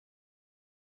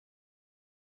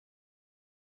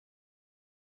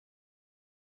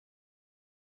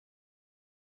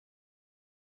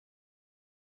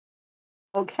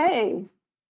Okay,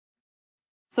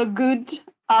 so good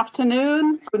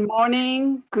afternoon, good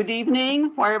morning, good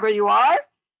evening, wherever you are.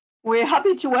 We're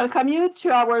happy to welcome you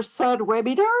to our third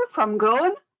webinar from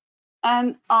GO2NE.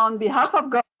 And on behalf of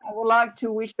GO2NE, I would like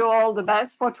to wish you all the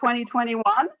best for 2021.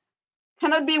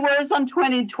 Cannot be worse than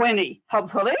 2020,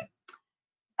 hopefully.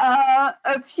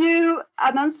 A few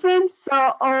announcements.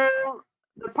 So all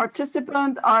the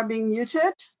participants are being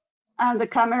muted and the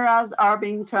cameras are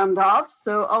being turned off.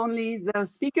 So only the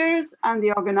speakers and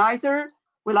the organizer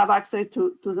will have access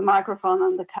to the microphone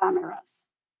and the cameras.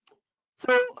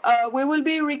 So we will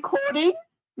be recording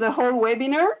the whole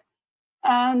webinar.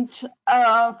 And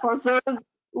for those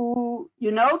who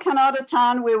cannot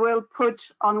attend, we will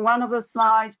put on one of the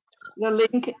slides the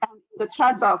link and the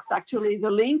chat box, actually,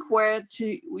 the link where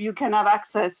you can have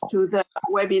access to the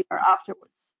webinar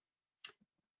afterwards.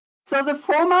 So the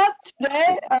format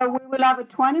today, we will have a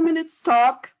 20-minute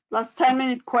talk plus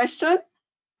 10-minute question,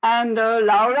 and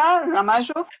Laura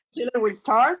Ramajo from Chile will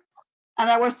start. And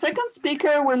our second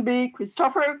speaker will be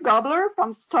Christopher Gobler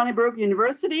from Stony Brook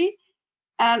University.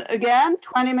 And again,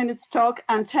 20 minutes talk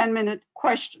and 10-minute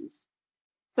questions.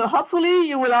 So hopefully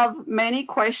you will have many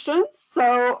questions.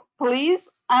 So please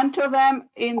enter them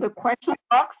in the question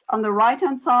box on the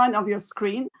right-hand side of your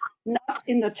screen, not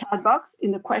in the chat box,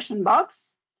 in the question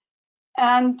box.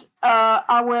 And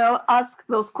I will ask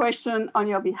those questions on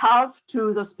your behalf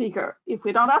to the speaker. If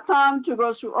we don't have time to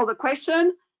go through all the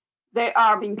questions, they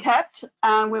are being kept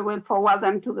and we will forward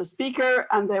them to the speaker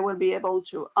and they will be able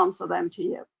to answer them to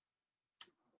you.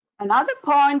 Another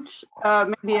point,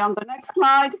 maybe on the next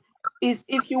slide, is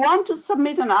if you want to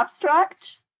submit an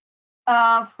abstract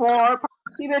for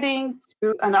participating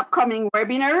to an upcoming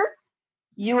webinar,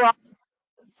 you are on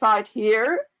the site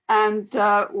here, and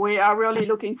we are really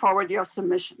looking forward to your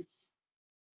submissions.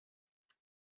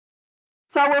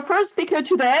 So our first speaker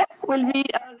today will be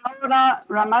Laura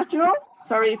Ramajo.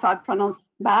 Sorry if I pronounced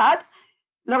bad.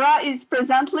 Laura is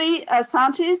presently a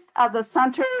scientist at the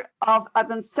Center of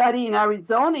Advanced Study in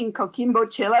Arizona in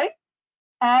Coquimbo, Chile.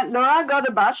 And Laura got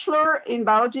a bachelor in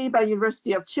biology by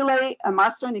University of Chile, a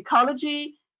master in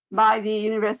ecology by the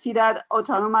Universidad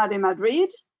Autónoma de Madrid,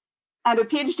 and a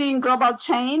Ph.D. in global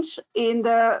change in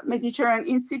the Mediterranean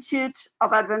Institute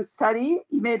of Advanced Study,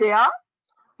 IMEDEA,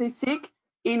 CSIC,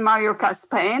 in Mallorca,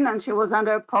 Spain, and she was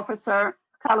under Professor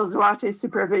Carlos Duarte's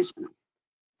supervision.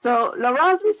 So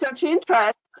Laura's research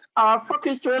interests are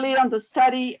focused really on the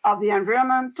study of the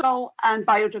environmental and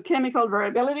biogeochemical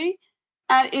variability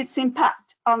and its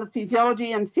impact on the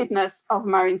physiology and fitness of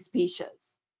marine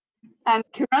species. And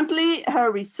currently,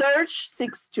 her research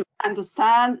seeks to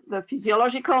understand the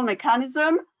physiological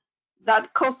mechanism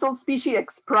that coastal species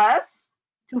express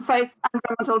to face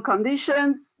environmental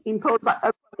conditions imposed by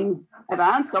upwelling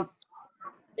events of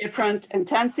different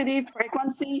intensity,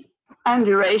 frequency, and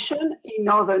duration in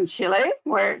northern Chile,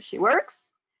 where she works,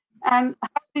 and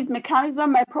how this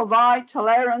mechanism may provide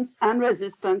tolerance and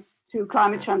resistance to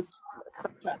climate change,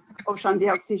 such as ocean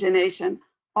deoxygenation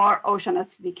or ocean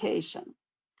acidification.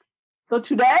 So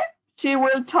today, she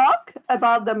will talk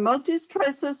about the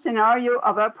multi-stressor scenario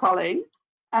of upwelling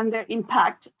and their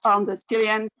impact on the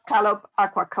Chilean scallop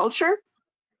aquaculture.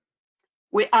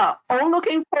 We are all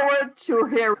looking forward to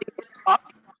hearing her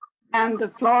talk, and the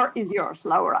floor is yours,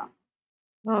 Laura.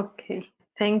 Okay,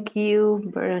 thank you,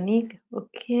 Veronique.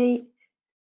 Okay,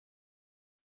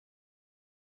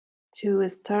 to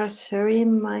start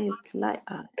sharing my slide.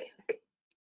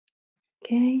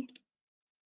 Okay.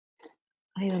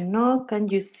 I don't know. Can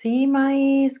you see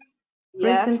my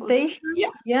presentation?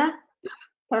 Yeah.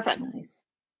 Perfect. Nice.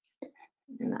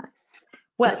 Nice.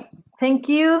 Well, thank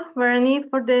you, Veronique,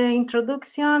 for the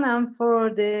introduction and for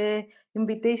the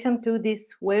invitation to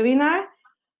this webinar.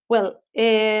 Well,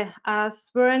 as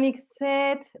Veronique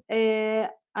said,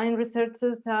 I'm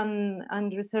researcher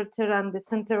and researcher at the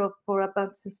Center for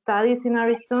Advanced Studies in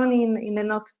Arizona in the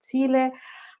North Chile,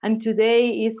 and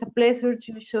today is a pleasure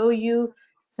to show you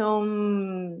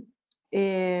some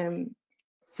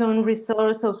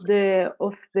results of the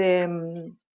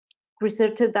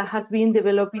research that has been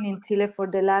developing in Chile for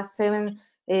the last 7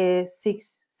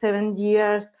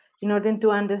 years in order to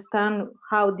understand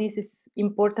how this is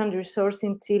important resource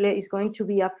in Chile is going to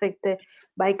be affected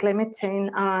by climate change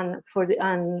and for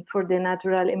the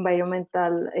natural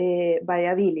environmental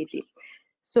variability.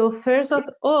 So first of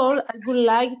all, I would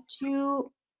like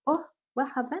to, oh, what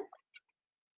happened?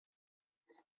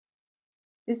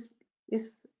 Is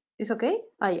okay?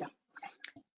 Yeah.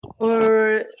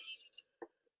 Or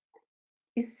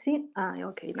is it?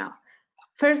 Okay, now.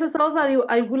 First of all,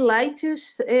 I would like to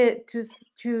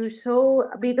show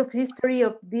a bit of history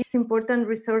of this important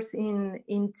resource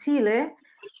in Chile,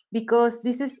 because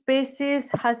this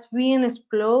species has been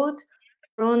explored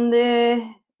from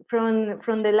the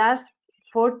last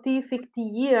 40, 50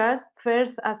 years,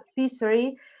 first as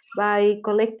fishery by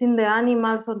collecting the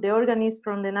animals or the organisms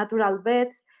from the natural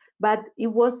beds, but it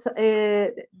was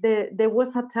there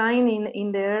was a time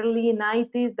in the early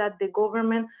 90s that the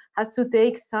government has to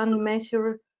take some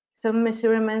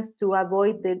measurements to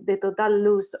avoid the total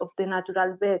loss of the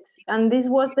natural beds. And this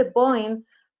was the point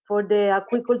for the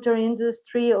aquaculture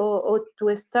industry or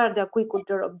to start the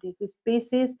aquaculture of this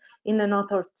species in the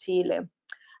north of Chile.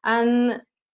 And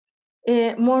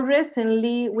more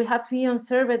recently, we have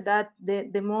observed that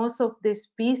the most of the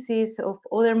species of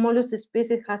other mollusk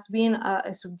species has been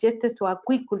subjected to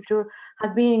aquaculture,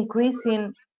 has been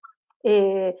increasing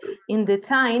in the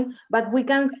time, but we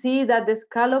can see that the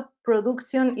scallop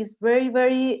production is very,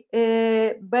 very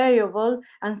variable,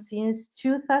 and since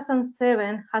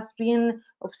 2007 has been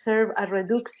observed a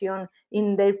reduction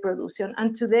in their production.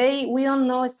 And today we don't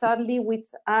know exactly which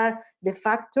are the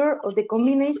factor or the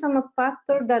combination of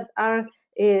factors that are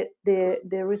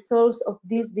the results of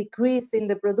this decrease in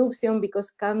the production,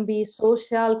 because can be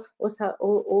social,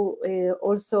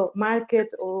 also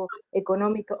market or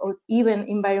economic or even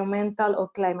environmental or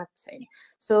climate change.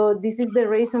 So this is the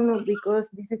reason, because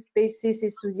this species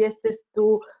is suggested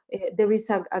to, there is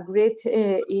a great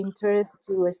interest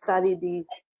to study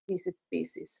this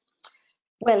species.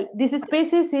 Well, this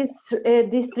species is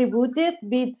distributed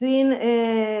between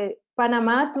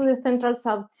Panama to the central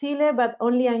South Chile, but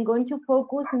only I'm going to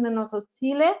focus in the north of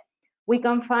Chile. We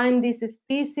can find this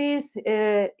species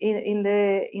in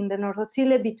the north of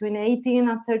Chile between 18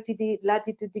 and 30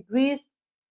 latitude degrees,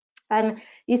 and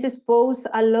is exposed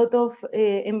a lot of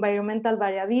environmental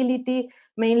variability,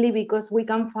 mainly because we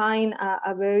can find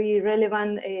a very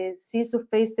relevant sea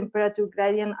surface temperature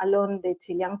gradient along the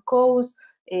Chilean coast,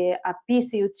 a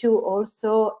PCO2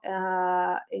 also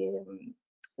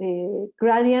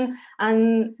gradient,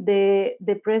 and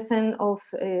the presence of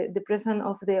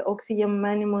the oxygen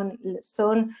minimum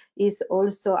zone is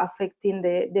also affecting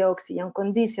the oxygen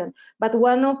condition. But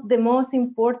one of the most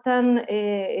important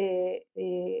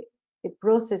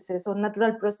processes or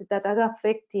natural processes that are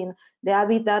affecting the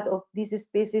habitat of this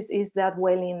species is that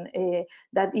upwelling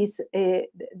that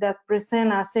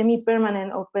present a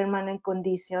semi-permanent or permanent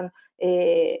condition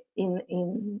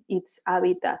in its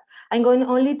habitat. I'm going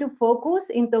only to focus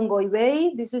in Tongoy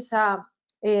Bay. This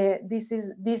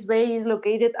bay is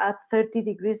located at 30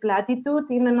 degrees latitude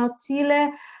in the North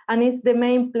Chile, and it's the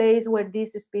main place where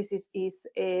this species is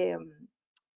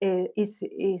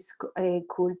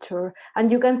culture.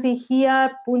 And you can see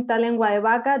here Punta Lengua de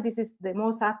Vaca. This is the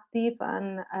most active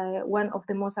and one of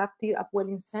the most active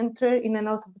upwelling center in the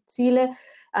north of Chile,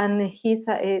 and his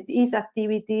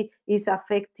activity is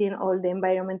affecting all the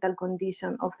environmental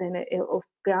condition of a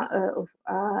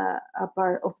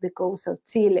part of the coast of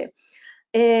Chile.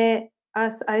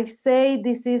 As I say,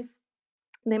 this is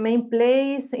the main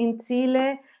place in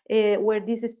Chile where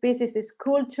this species is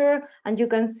cultured, and you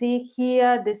can see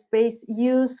here the space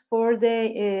used for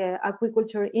the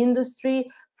aquaculture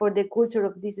industry for the culture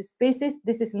of this species.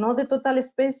 This is not the total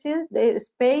species, the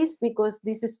space, because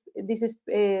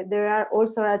there are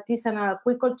also artisanal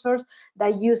aquacultures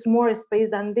that use more space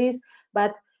than this,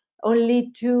 but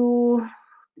only to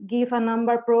give a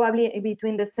number, probably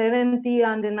between the 70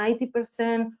 and the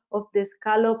 90% of the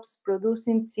scallops produced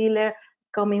in Chile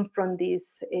coming from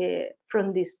this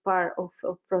part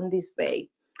from this bay.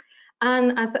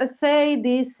 And as I say,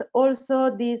 this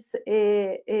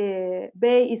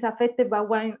bay is affected by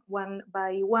one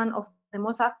of the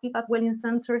most active upwelling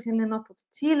centers in the north of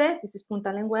Chile. This is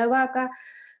Punta Lengua de Vaca,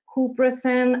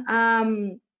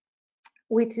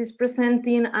 which is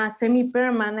presenting a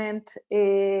semi-permanent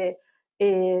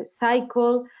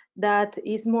cycle that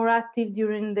is more active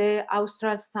during the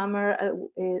austral summer,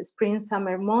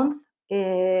 spring-summer month.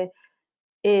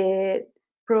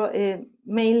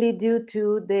 Mainly due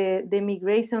to the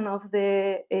migration of to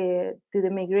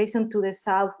the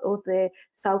south of the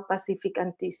South Pacific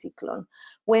anticyclone.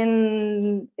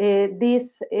 When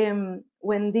this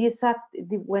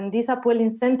upwelling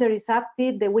center is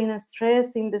active, the wind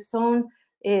stress in the zone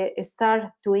start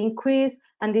to increase,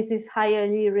 and this is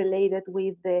highly related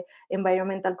with the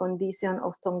environmental condition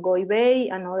of Tongoy Bay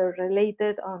and other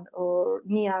related or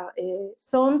near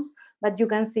zones. But you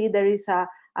can see there is a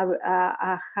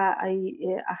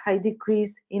high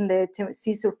decrease in the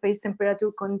sea surface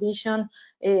temperature condition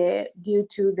due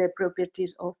to the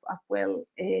properties of upwell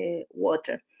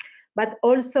water. But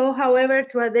also, however,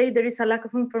 today there is a lack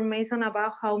of information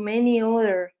about how many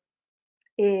other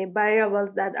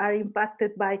variables that are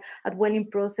impacted by upwelling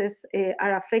process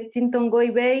are affecting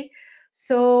Tongoy Bay.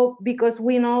 So because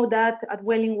we know that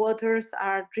upwelling waters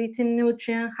are rich in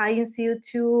nutrients, high in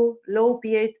CO2, low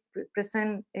pH,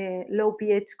 present low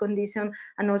pH condition,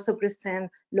 and also present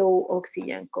low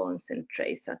oxygen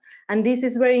concentration. And this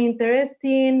is very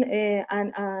interesting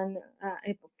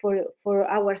for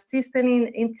our system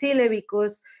in Chile,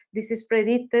 because this is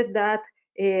predicted that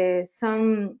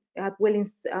some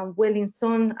upwelling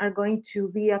zones are going to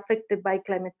be affected by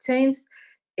climate change,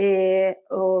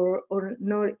 or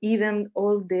not even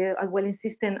all the upwelling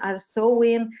systems are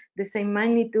showing the same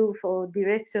magnitude or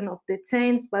direction of the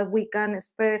change, but we can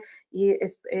expect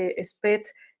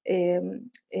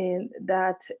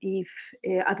that if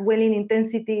upwelling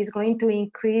intensity is going to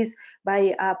increase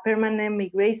by a permanent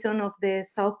migration of the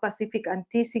South Pacific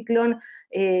anticyclone,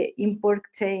 import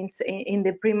change in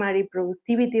the primary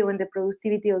productivity or in the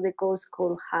productivity of the coast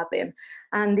could happen.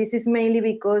 And this is mainly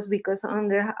because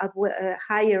under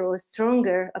higher or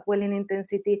stronger upwelling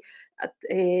intensity,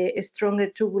 a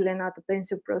stronger turbulent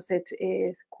adventure process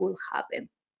could happen.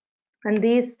 And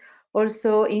this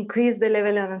also increase the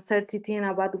level of uncertainty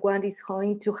about what is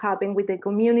going to happen with the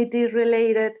communities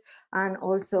related, and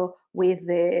also with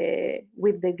the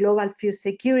global food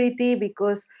security,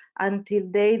 because until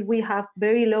date we have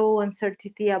very low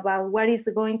uncertainty about what is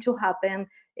going to happen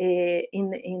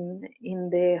in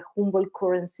the Humboldt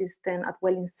current system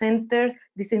upwelling center.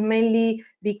 This is mainly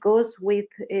because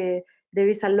there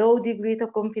is a low degree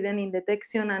of confidence in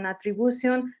detection and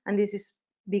attribution, and this is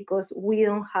because we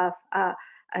don't have a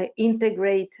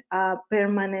integrate a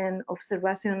permanent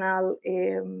observational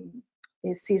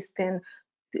system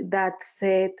that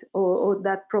said or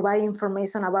that provide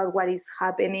information about what is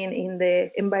happening in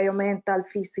the environmental,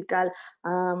 physical,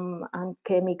 and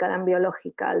chemical and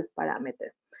biological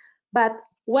parameters. But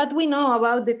what we know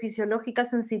about the physiological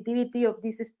sensitivity of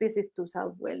this species to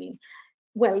upwelling?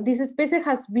 Well, this species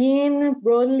has been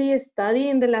broadly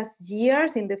studied in the last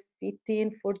years, in the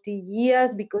 40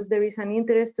 years, because there is an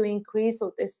interest to increase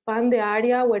or expand the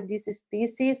area where this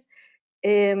species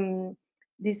is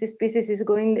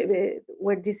going,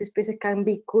 where this species can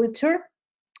be cultured,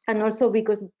 and also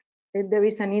because there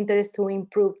is an interest to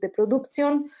improve the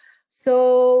production.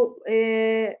 So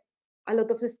a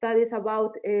lot of the studies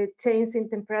about change in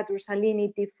temperature,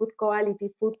 salinity, food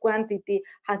quality, food quantity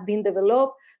have been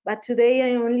developed, but today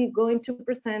I'm only going to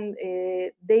present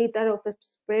data of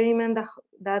experiment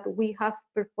that we have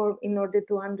performed in order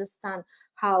to understand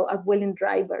how upwelling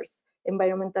drivers,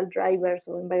 environmental drivers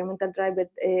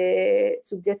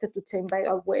subjected to change by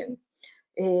upwelling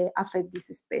affect this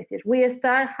species. We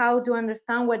start how to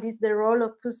understand what is the role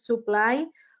of food supply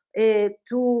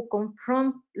to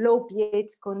confront low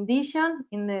pH condition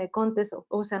in the context of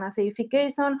ocean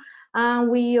acidification, and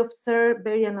we observe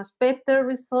very unexpected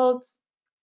results,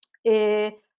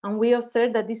 and we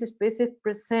observe that this species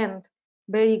present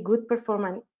very good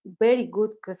performance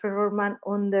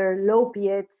under low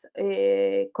pH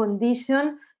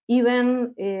condition,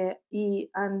 even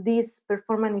and this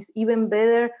performance is even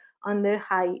better under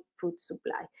high food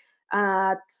supply.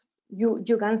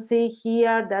 You can see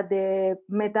here that the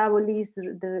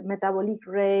metabolic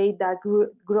rate, the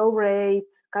growth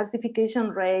rate,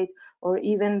 calcification rate, or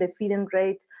even the feeding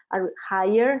rates are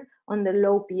higher on the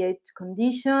low pH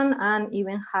condition, and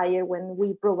even higher when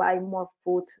we provide more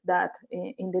food that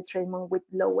in the treatment with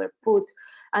lower food.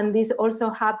 And this also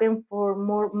happened for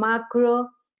more macro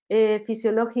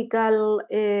physiological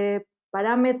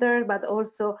parameters, but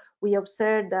also we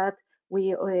observe that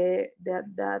in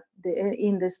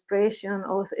the expression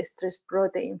of stress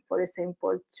protein, for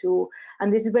example, too.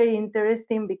 And this is very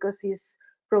interesting because it's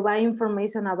provide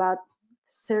information about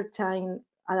certain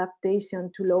adaptation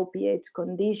to low pH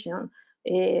condition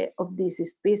of this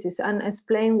species, and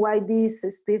explain why this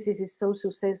species is so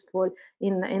successful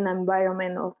in an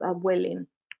environment of upwelling.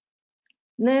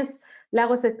 Next,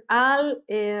 Lagos et al.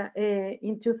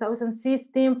 In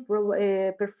 2016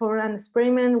 performed an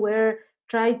experiment where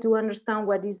tried to understand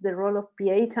what is the role of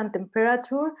pH and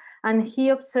temperature, and he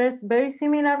observes very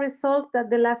similar results that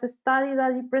the last study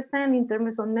that he presented in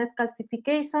terms of net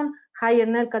calcification, higher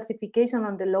net calcification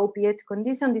on the low pH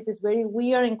condition. This is very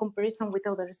weird in comparison with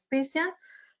other species,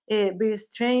 very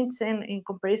strange in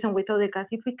comparison with other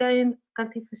calcifying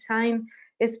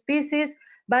species.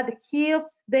 But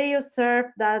they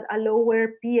observed that a lower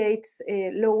pH,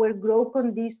 lower growth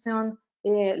condition,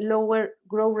 lower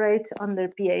growth rate under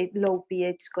low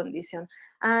pH condition.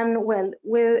 And well,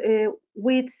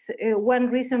 one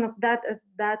reason of that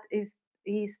is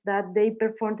is that they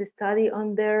performed the study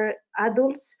on their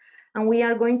adults, and we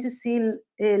are going to see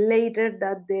later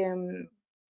that the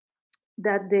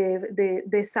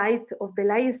site of the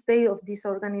life state of this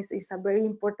organism is a very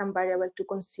important variable to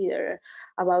consider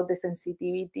about the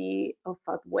sensitivity of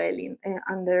upwelling,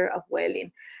 under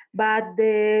upwelling. But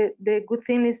the good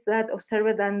thing is that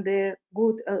observed under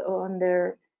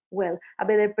a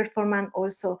better performance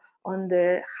also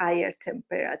under higher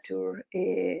temperature,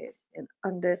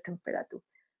 under temperature.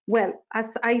 Well,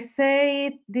 as I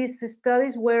said, these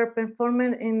studies were performed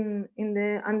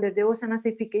under the ocean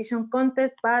acidification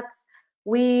context, but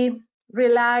we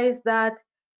realized that,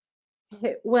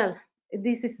 well,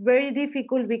 this is very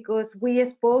difficult because we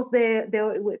expose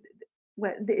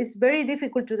it's very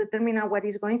difficult to determine what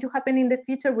is going to happen in the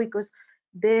future, because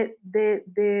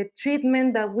the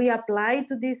treatment that we apply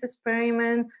to this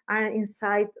experiment are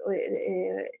inside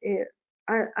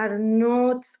are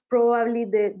not probably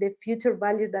the future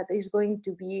values that is going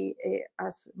to be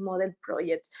as model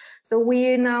projects. So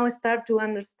we now start to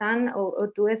understand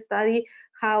or to study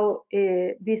how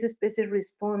these species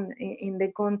respond in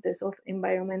the context of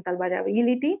environmental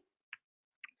variability.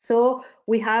 So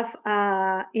we have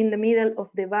in the middle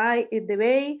of the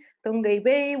bay, Tongay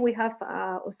Bay, we have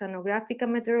oceanographic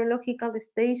and meteorological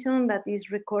station that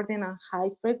is recording a high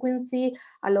frequency,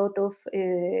 a lot of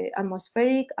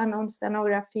atmospheric and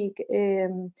oceanographic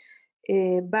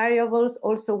variables.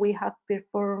 Also, we have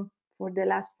performed for the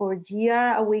last 4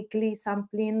 years a weekly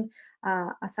sampling,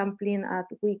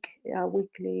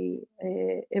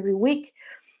 every week.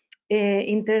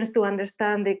 In terms to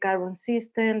understand the carbon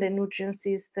system, the nutrient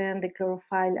system, the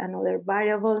chlorophyll, and other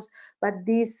variables. But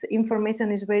this information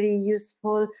is very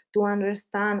useful to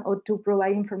understand or to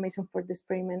provide information for the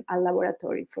experiment at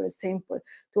laboratory, for example,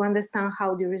 to understand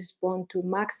how they respond to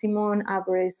maximum,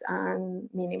 average, and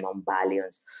minimum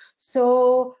values.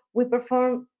 So we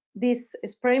performed this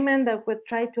experiment that would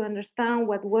try to understand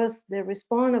what was the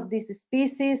response of this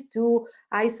species to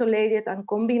isolated and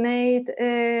combined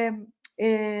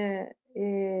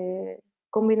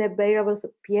combined variables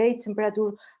of pH,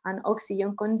 temperature, and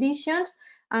oxygen conditions,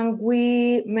 and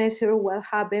we measure what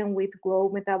happened with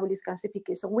growth metabolism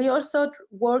classification. We also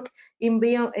work in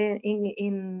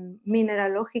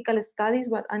mineralogical studies,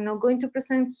 but I'm not going to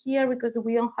present here because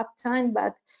we don't have time,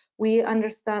 but we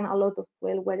understand a lot of,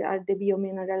 well, what are the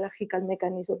biomineralogical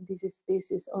mechanisms of this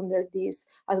species under these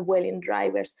upwelling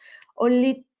drivers.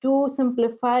 Only to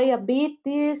simplify a bit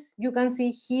this, you can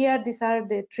see here, these are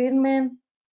the treatment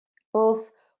of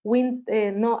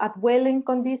upwelling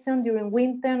condition during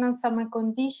winter and summer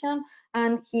condition,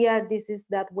 and here this is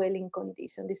that upwelling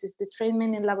condition. This is the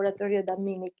treatment in laboratory that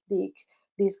mimic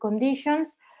these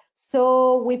conditions.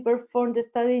 So we perform the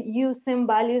study using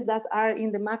values that are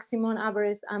in the maximum,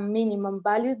 average, and minimum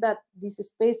values that this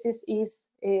species is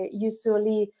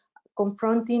usually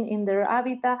confronting in their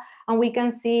habitat, and we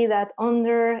can see that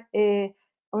under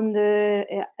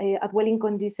upwelling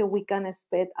condition we can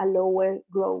expect a lower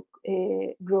growth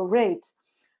rate.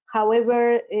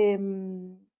 However,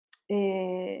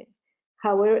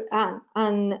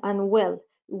 well,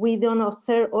 we don't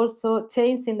observe also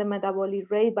change in the metabolic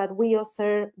rate, but we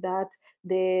observe that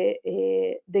the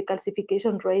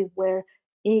calcification rate were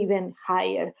even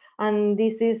higher, and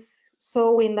this is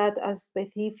showing that a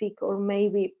specific or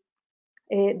maybe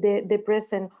the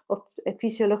presence of a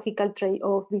physiological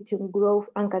trade-off between growth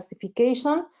and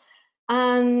calcification.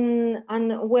 And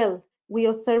well, we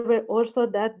observed also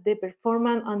that the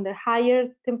performance under higher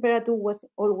temperature was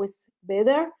always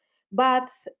better,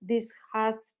 but this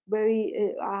has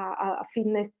very a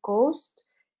fitness cost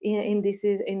in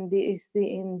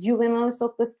juveniles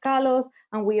of the scallops,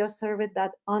 and we observed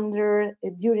that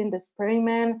during the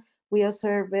experiment we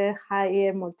observed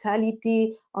higher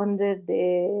mortality under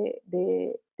the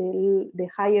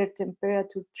higher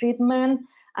temperature treatment,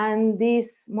 and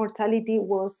this mortality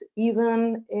was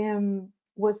even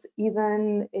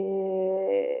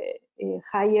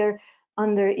higher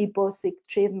under hypoxic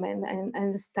treatment,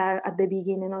 and start at the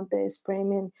beginning of the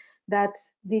experiment. That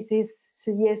this is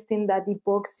suggesting that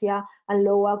hypoxia and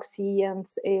low oxygen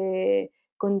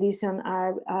conditions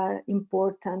are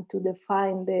important to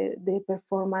define the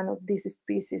performance of this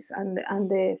species and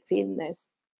the fitness,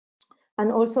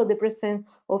 and also the presence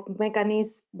of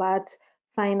mechanisms, but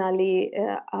finally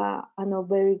a not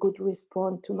very good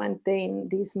response to maintain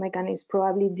this mechanism,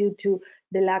 probably due to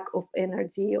the lack of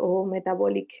energy or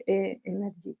metabolic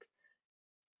energy.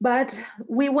 But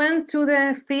we went to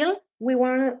the field. We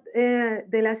went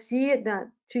the last year,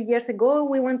 2 years ago,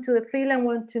 we went to the field and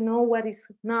want to know what is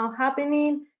now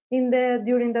happening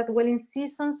during that upwelling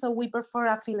season. So we performed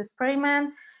a field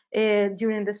experiment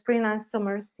during the spring and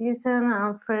summer season.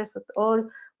 And first of all,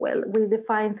 well, we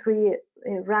define three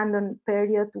random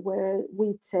periods where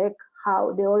we check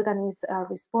how the organisms are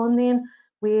responding.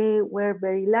 We were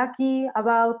very lucky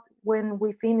about when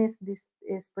we finished this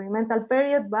experimental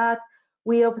period, but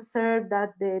we observed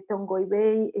that the Tongoy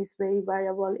Bay is very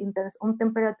variable in terms of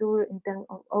temperature, in terms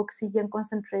of oxygen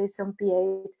concentration,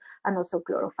 pH, and also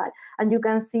chlorophyll. And you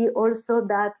can see also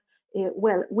that,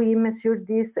 well, we measured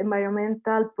these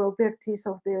environmental properties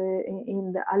of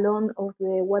along of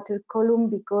the water column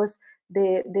because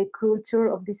the culture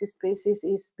of this species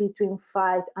is between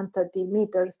 5 and 30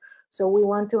 meters. So we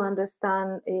want to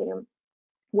understand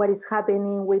what is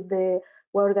happening with the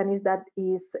organisms that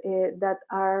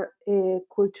are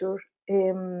culture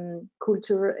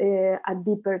at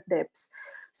deeper depths.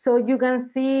 So you can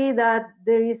see that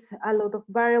there is a lot of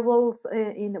variables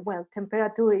well,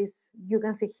 temperature is, you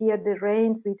can see here the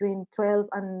range between 12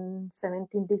 and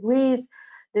 17 degrees,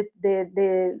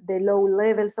 the low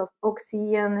levels of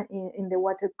oxygen in the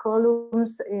water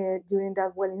columns during the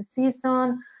upwelling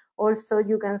season. Also,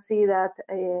 you can see that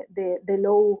the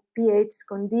low pH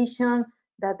condition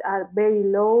that are very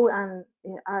low and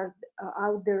are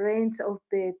out the range of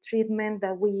the treatment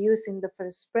that we use in the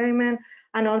first experiment,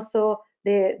 and also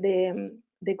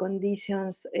the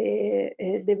conditions,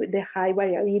 the high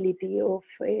variability of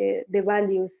the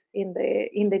values in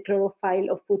the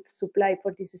chlorophyll of food supply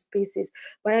for this species.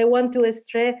 But I want to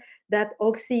stress that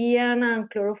oxygen and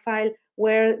chlorophyll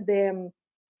were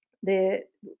the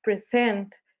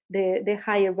present the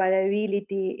higher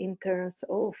variability in terms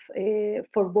of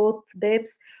for both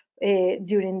depths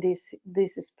during this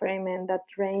experiment that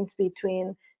range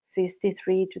between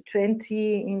 63 to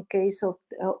 20 in case of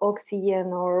oxygen,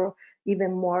 or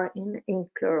even more in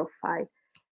chlorophyll.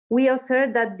 We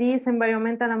observed that these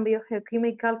environmental and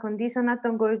biogeochemical conditions at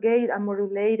Tongoy Bay are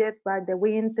modulated by the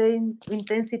wind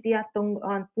intensity at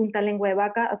Punta Lengua de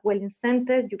Vaca upwelling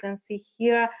center. You can see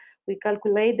here we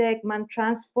calculate the Ekman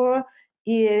transport.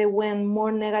 When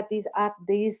more negative at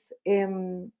these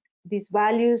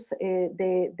values,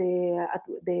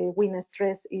 the wind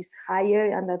stress is higher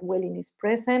and that welling is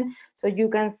present. So you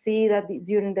can see that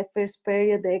during the first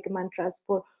period, the Ekman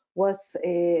transport was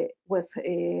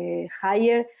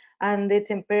higher, and the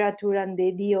temperature and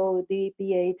the DO, the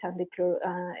pH, and the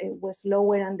it was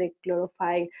lower, and the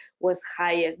chlorophyll was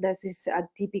higher. That is a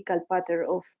typical pattern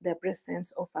of the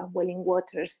presence of upwelling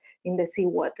waters in the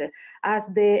seawater. As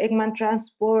the Ekman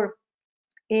transport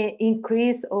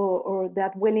increase, or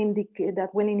that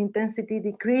welling intensity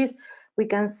decrease, we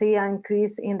can see an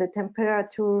increase in the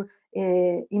temperature,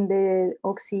 in the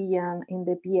oxygen, in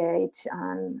the pH,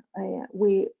 and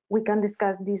we can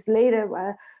discuss this later,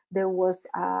 but there was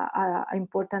an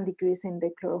important decrease in the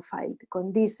chlorophyll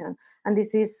condition, and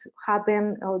this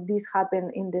happened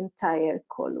in the entire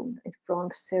column from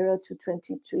 0 to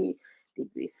 23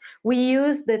 degrees. We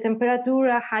use the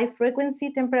temperature, high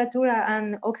frequency temperature,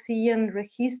 and oxygen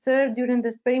register during the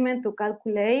experiment to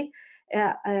calculate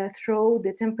through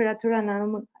the temperature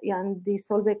and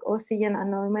dissolved oxygen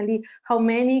anomaly how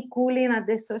many cooling and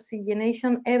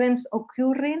desoxygenation events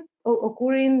occurring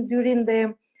during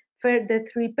the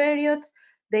three periods,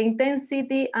 the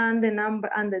intensity, and the number,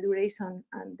 and the duration,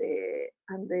 and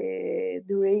the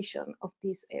duration of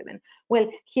this event. Well,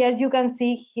 here you can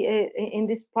see in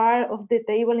this part of the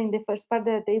table, in the first part of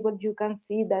the table, you can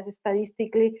see that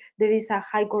statistically there is a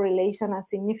high correlation, a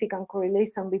significant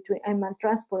correlation between Ekman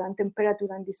transport and temperature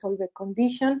and dissolved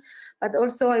condition. But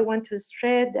also I want to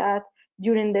stress that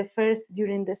during the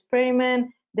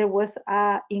experiment, there was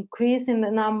an increase in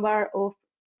the number of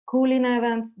cooling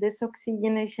events,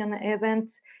 desoxygenation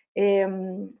events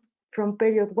from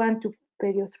period 1 to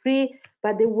period 3,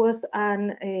 but there was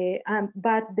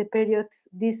but the periods,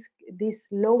 this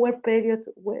lower period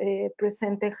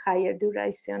presented higher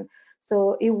duration.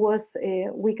 So it was,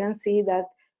 we can see that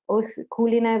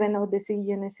cooling event or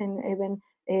desoxygenation event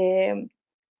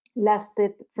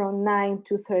lasted from 9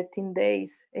 to 13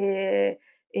 days in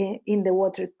the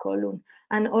water column.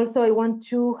 And also I want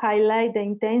to highlight the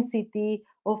intensity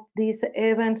of these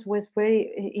events was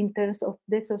very, in terms of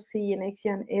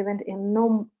desoxygenation event,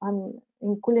 and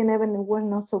in cooling event it was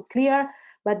not so clear,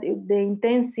 but the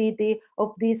intensity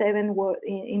of these events were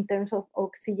in terms of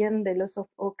oxygen, the loss of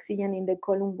oxygen in the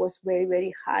column was very,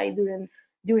 very high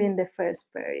during the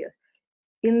first period.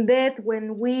 In that,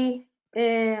 when we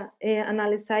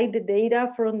analyze the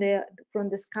data from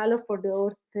the scallop for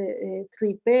the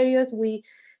three periods, we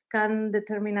can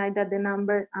determine that the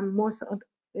number and most of,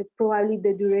 probably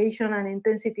the duration and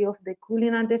intensity of the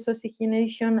cooling and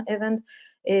desoxygenation event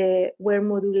were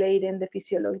modulating the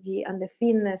physiology and the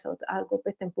fitness of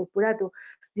Algopestem purpuratum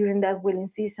during the upwelling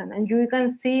season. And you can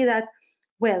see that,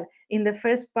 well, in the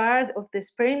first part of the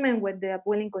experiment, where the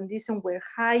upwelling conditions were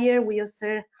higher, we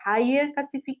observed higher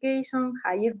calcification,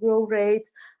 higher growth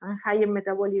rates, and higher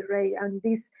metabolic rate. And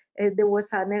this, there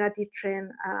was a negative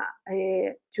trend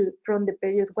from the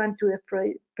period 1 to the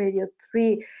period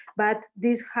 3. But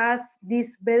this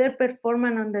better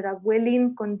performance under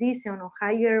upwelling condition, or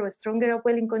higher or stronger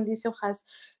upwelling condition, has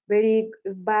very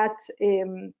bad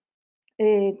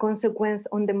consequence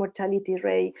on the mortality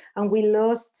rate, and we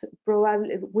lost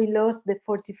the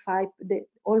 45,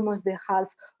 almost the half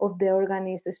of the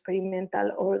organisms,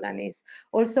 experimental organisms.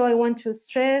 Also, I want to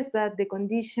stress that the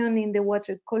condition in the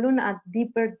water column at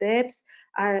deeper depths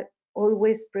are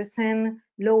always present: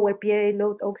 lower pH,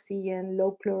 low oxygen,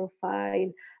 low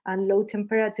chlorophyll, and low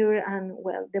temperature, and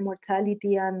well, the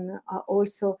mortality and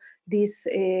also this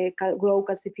growth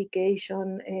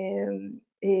calcification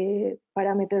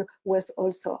parameter was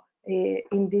also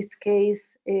in this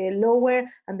case lower,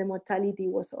 and the mortality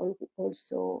was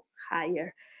also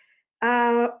higher.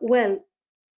 Well,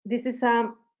 this is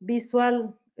a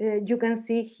visual. You can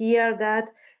see here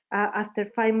that after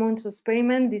 5 months of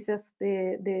experiment, this is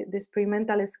the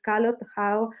experimental scallop,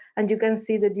 and you can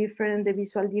see the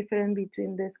visual difference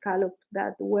between the scallop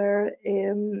that were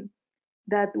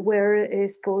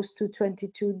exposed to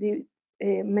 22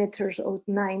 meters or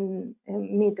 9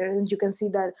 meters. And you can see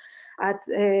that at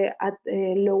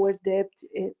lower depth,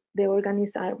 the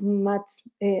organisms are much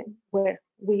where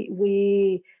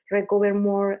we recover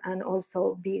more, and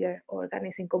also bigger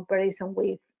organisms in comparison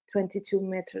with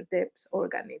 22-meter depth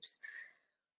organisms.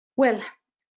 Well,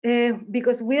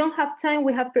 because we don't have time,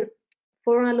 we have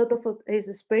performed a lot of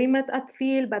experiment at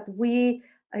field, but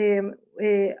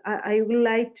I would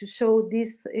like to show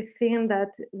this thing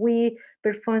that we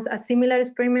performed a similar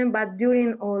experiment, but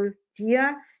during all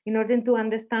year, in order to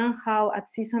understand how at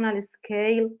seasonal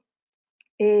scale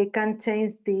can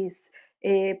change these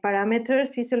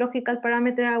parameters, physiological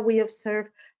parameter. We observe,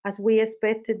 as we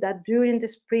expected, that during the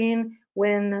spring,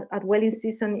 when upwelling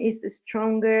season is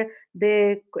stronger,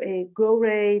 the growth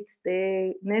rates,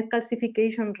 the net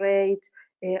calcification rate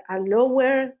are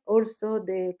lower. Also,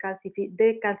 the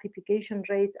calcification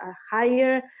rates are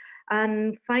higher.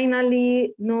 And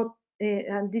finally,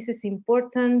 and this is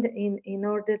important in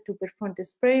order to perform the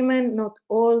experiment, not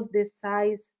all the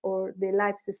size or the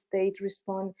life state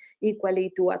respond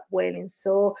equally to upwelling.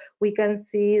 So we can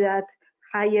see that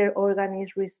higher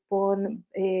organisms respond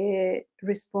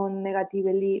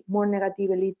more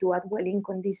negatively to upwelling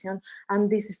condition, and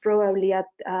this is probably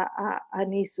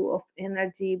an issue of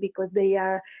energy, because they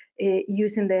are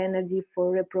using the energy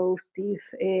for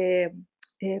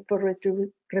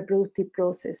reproductive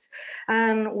process.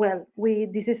 And well,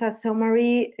 this is a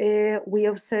summary. We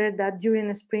observed that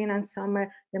during spring and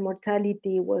summer, the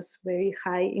mortality was very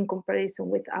high in comparison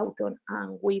with autumn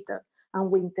and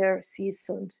winter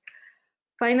seasons.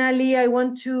 Finally, I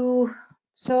want to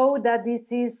show that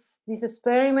this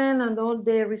experiment and all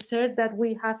the research that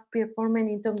we have performed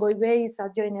in Tongoy Bay is a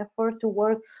joint effort to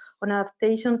work on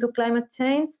adaptation to climate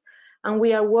change. And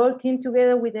we are working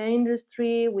together with the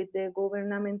industry, with the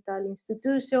governmental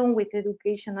institution, with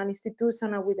educational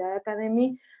institution, and with the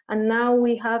academy. And now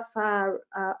we have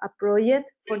a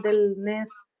project for the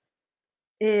next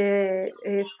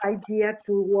 5 years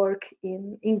to work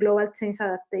in global change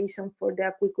adaptation for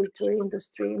the aquaculture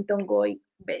industry in Tongoy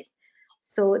Bay.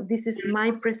 So this is my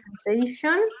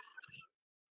presentation.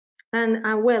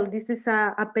 And well, this is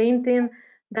a painting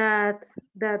that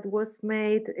was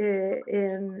made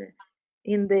in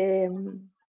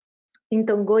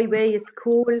Tongoy Bay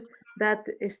School, that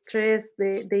stress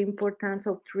the importance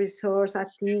of resource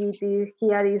activity.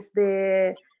 Here is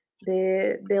the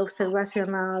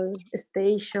observational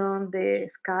station, the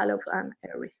scallop, and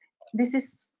everything. This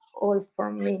is all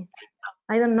from me.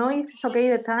 I don't know if it's okay,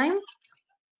 the time.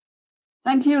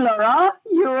 Thank you, Laura.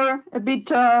 You're a bit,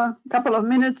 couple of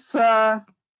minutes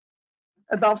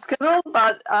above schedule,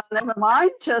 but never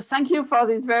mind. Thank you for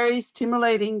this very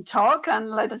stimulating talk, and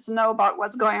let us know about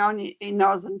what's going on in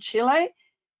northern Chile.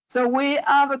 So we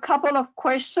have a couple of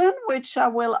questions which I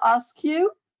will ask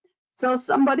you. So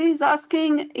somebody is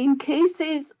asking, in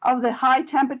cases of the high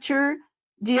temperature,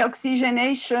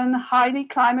 deoxygenation, high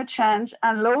climate change,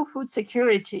 and low food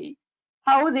security,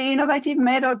 how the innovative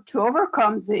method to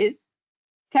overcome this?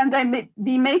 Can they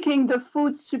be making the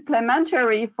food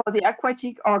supplementary for the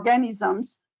aquatic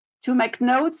organisms to make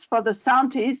notes for the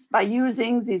scientists by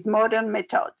using these modern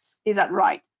methods? Is that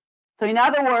right? So in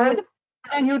other words,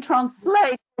 can you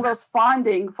translate those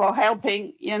findings for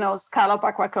helping, scallop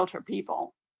aquaculture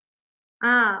people?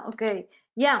 Okay.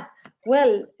 Yeah.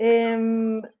 Well,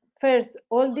 first,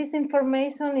 all this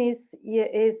information is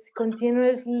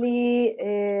continuously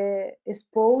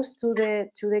exposed to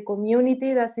the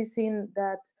community that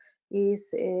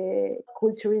is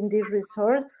culturing this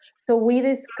resource. So we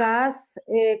discuss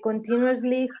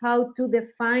continuously how to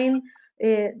define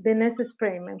the next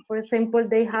experiment. For example,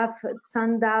 they have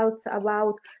some doubts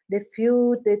about the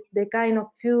food, the kind of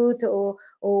food, or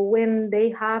when they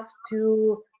have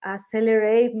to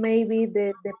accelerate maybe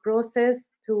the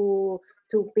process to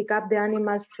pick up the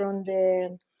animals from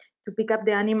the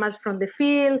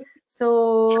field.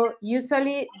 So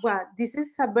usually, well, this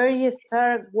is a very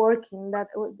start working that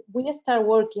we start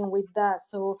working with that.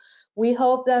 So we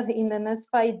hope that in the next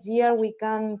 5 years we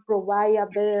can provide a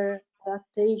better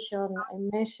adaptation and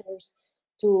measures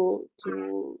to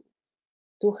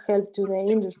help to the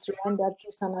industry and the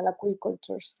artisanal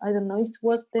aquacultures. I don't know, it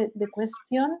was the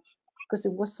question because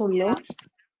it was so long.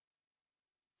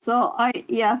 So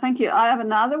thank you. I have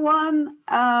another one.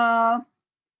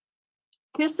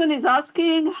 Kirsten is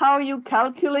asking how you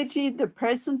calculated the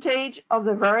percentage of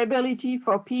the variability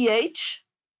for pH.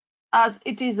 As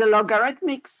it is a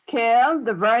logarithmic scale,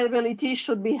 the variability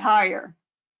should be higher.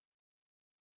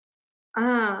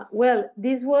 Well,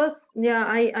 this was, yeah,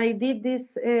 I did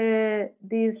this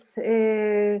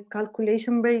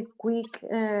calculation very quick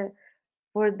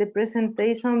for the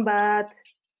presentation, but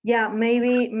yeah,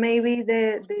 maybe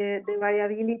the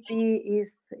variability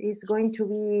is going to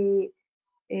be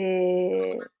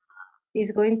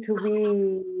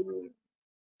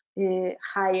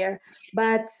higher.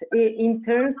 But in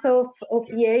terms of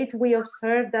pH, we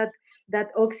observed that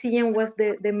oxygen was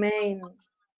the main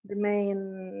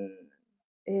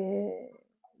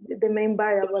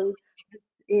variable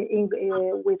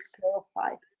with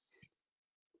chlorophyll.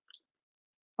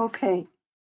 Okay.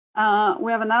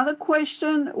 We have another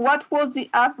question. What was the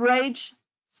average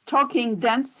stocking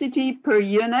density per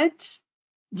unit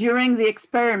during the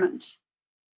experiment?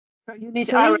 Per unit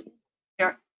Sorry?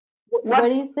 area.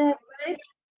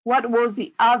 What was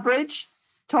the average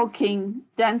stocking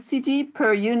density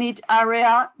per unit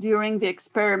area during the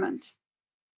experiment?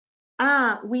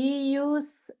 We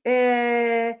use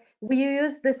the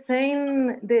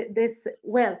same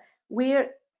we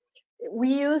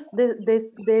use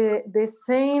the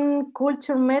same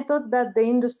culture method that the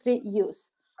industry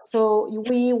use. So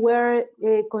we were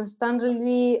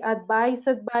constantly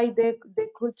advised by the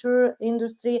culture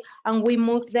industry, and we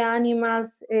moved the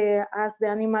animals as the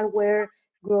animals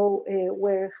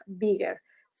were bigger.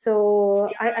 So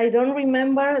I don't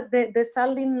remember the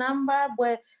saline number,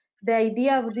 but the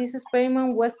idea of this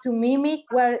experiment was to mimic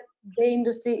what the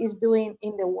industry is doing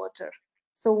in the water.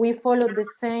 So we follow the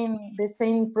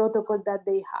same protocol that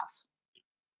they have.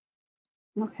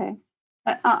 Okay.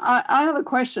 I have a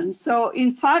question. So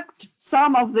in fact,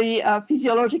 some of the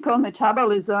physiological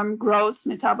metabolism, gross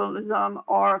metabolism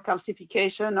or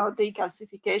calcification or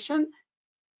decalcification,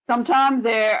 sometimes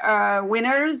they're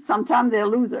winners, sometimes they're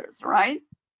losers, right?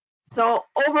 So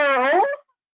overall,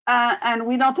 and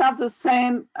we don't have the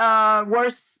same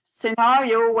worst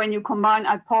scenario when you combine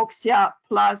hypoxia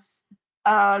plus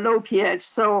low pH.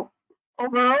 So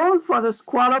overall, for the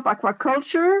scallop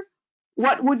aquaculture,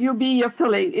 what would you be your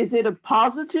feeling? Is it a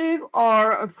positive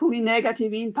or a fully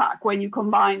negative impact when you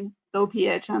combine low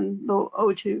pH and low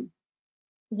O2?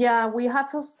 Yeah, we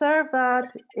have observed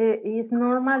that it is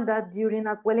normal that during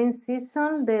upwelling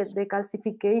season the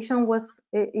calcification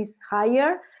is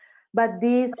higher, but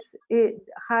this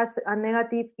has a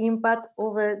negative impact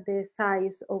over the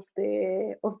size of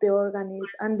the organism,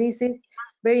 and this is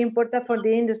very important for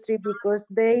the industry because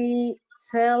they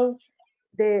sell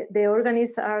the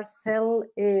organisms are sold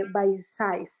by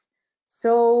size.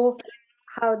 So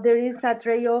how there is a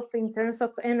trade-off in terms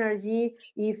of energy.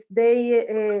 If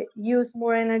they use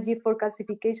more energy for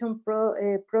calcification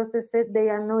processes, they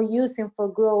are not using for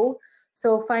growth.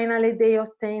 So finally, they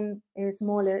obtain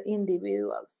smaller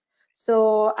individuals.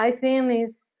 So I think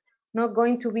it's not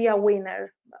going to be a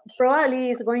winner. Probably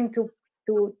it's going to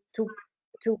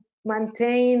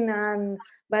maintain, and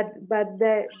but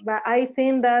I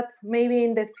think that maybe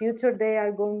in the future they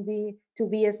are going to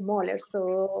be smaller.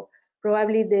 So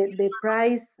probably the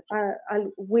price at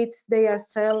which they are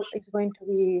sold is going to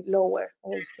be lower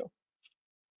also.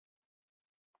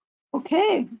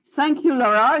 Okay, thank you,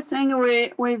 Laura. I think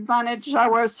we've managed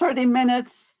our 30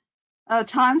 minutes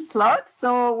time slot.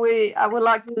 So I would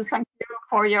like to thank you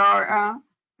for your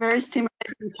very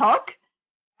stimulating talk.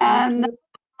 And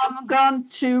I'm going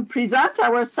to present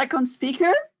our second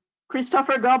speaker,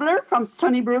 Christopher Gobler from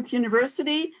Stony Brook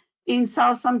University in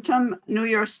Southampton, New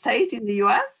York State in the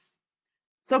US.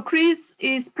 So Chris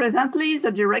is presently the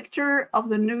director of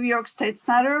the New York State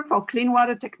Center for Clean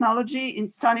Water Technology in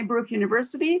Stony Brook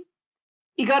University.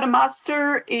 He got a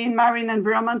master in marine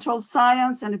environmental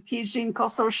science and a PhD in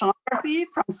coastal oceanography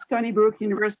from Stony Brook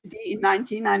University in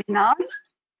 1999.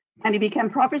 And he became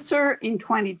professor in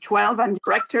 2012 and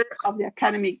director of the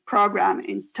academic program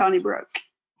in Stony Brook.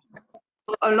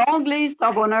 A long list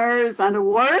of honors and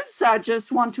awards. I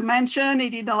just want to mention he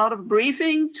did a lot of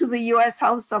briefing to the US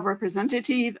House of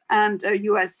Representatives and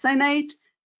US Senate,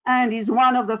 and is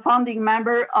one of the founding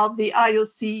members of the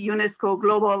IOC UNESCO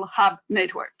Global Hub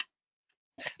Network.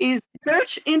 His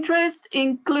research interests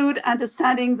include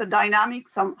understanding the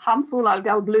dynamics of harmful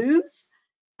algal blooms,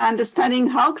 understanding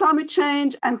how climate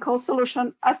change and coastal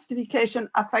ocean acidification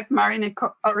affect marine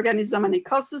organisms and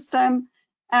ecosystem,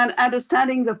 and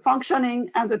understanding the functioning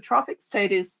and the trophic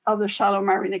status of the shallow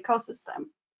marine ecosystem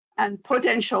and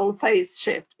potential phase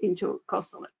shift into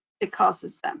coastal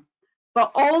ecosystem.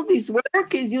 But all this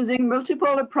work is using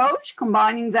multiple approach,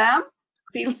 combining them,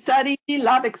 field study,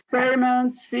 lab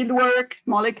experiments, field work,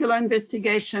 molecular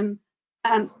investigation,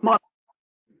 and modeling.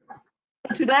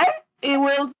 Today, we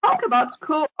will talk about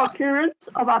co-occurrence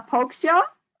of hypoxia,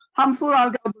 harmful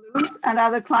algal blooms, and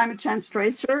other climate change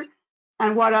stressors,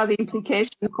 and what are the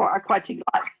implications for aquatic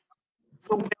life.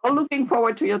 So we're all looking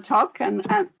forward to your talk, and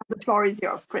the floor is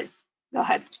yours, Chris. Go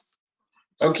ahead.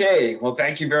 Okay, well,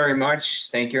 thank you very much.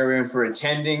 Thank you everyone for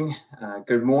attending.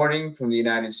 Good morning from the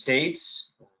United States,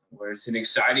 where it's an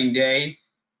exciting day.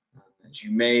 As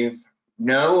you may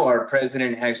know, our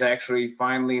president has actually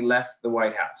finally left the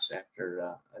White House after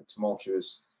a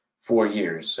tumultuous 4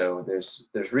 years. So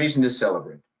there's reason to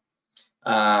celebrate.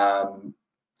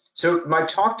 So my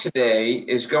talk today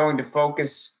is going to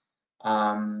focus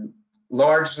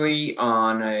largely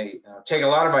on take a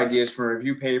lot of ideas from a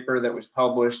review paper that was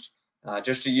published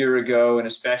just a year ago in a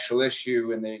special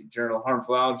issue in the journal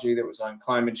Harmful Algae that was on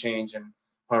climate change and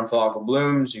harmful algal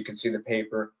blooms. You can see the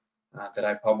paper that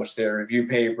I published there, a review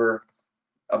paper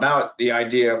about the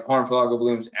idea of harmful algal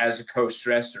blooms as a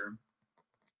co-stressor.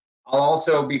 I'll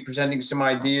also be presenting some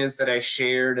ideas that I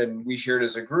shared and we shared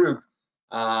as a group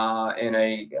in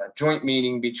a joint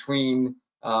meeting between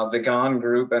the GO2NE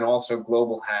group and also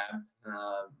Global Hab.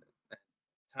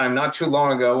 Time not too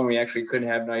long ago when we actually couldn't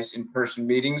have nice in-person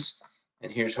meetings,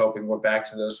 and here's hoping we're back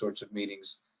to those sorts of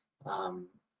meetings in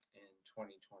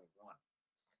 2021.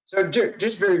 So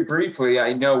just very briefly,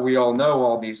 I know we all know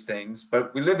all these things,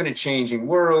 but we live in a changing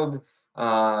world.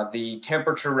 The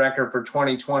temperature record for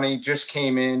 2020 just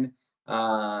came in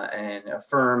and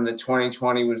affirmed that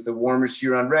 2020 was the warmest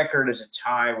year on record as a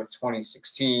tie with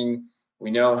 2016.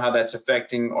 We know how that's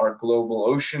affecting our global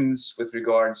oceans with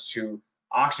regards to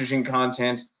oxygen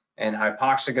content and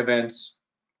hypoxic events.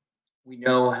 We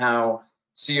know how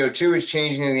CO2 is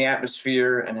changing in the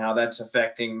atmosphere and how that's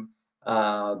affecting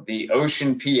the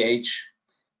ocean pH.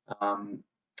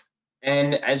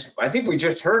 And as I think we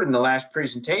just heard in the last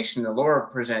presentation that Laura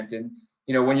presented,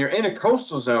 you know, when you're in a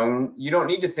coastal zone, you don't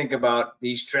need to think about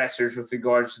these stressors with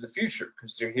regards to the future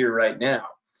because they're here right now.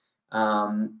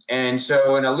 And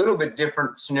so in a little bit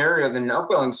different scenario than an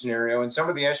upwelling scenario, in some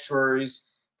of the estuaries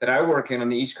that I work in on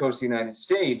the East Coast of the United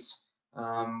States,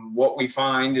 what we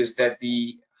find is that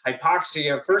the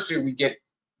hypoxia, firstly, we get,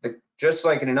 just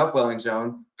like in an upwelling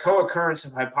zone, co-occurrence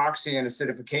of hypoxia and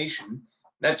acidification.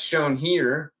 That's shown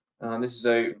here. This is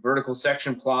a vertical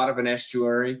section plot of an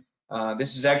estuary.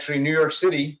 This is actually New York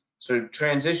City. So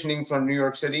transitioning from New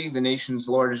York City, the nation's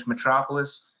largest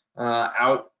metropolis,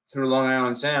 out through Long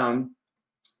Island Sound,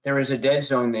 there is a dead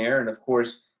zone there. And of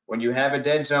course, when you have a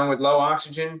dead zone with low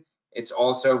oxygen, it's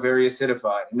also very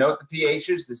acidified. Note the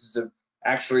pHs. This is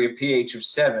actually a pH of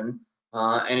 7.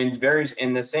 And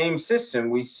in the same system,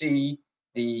 we see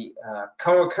the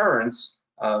co-occurrence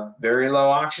of very low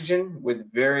oxygen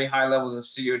with very high levels of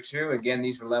CO2. Again,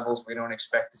 these are levels we don't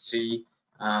expect to see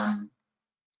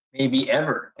maybe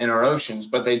ever in our oceans,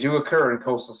 but they do occur in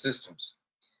coastal systems.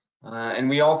 And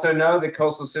we also know that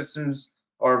coastal systems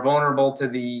are vulnerable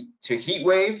to heat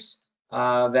waves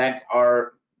that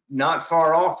are not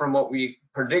far off from what we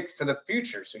predict for the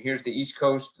future. So here's the East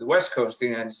Coast, the West Coast of the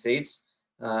United States,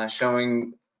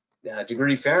 showing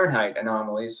degree Fahrenheit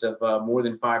anomalies of more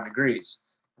than 5 degrees,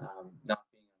 not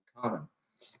being uncommon.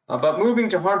 But moving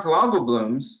to harmful algal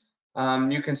blooms,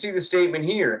 you can see the statement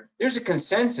here. There's a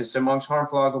consensus amongst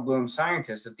harmful algal bloom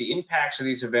scientists that the impacts of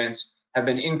these events have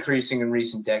been increasing in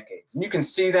recent decades. And you can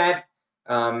see that.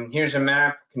 Here's a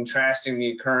map contrasting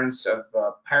the occurrence of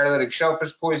paralytic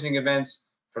shellfish poisoning events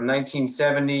from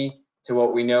 1970 to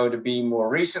what we know to be more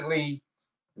recently.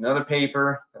 Another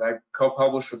paper that I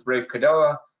co-published with Rafe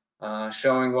Cadella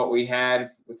showing what we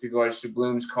had with regards to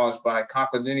blooms caused by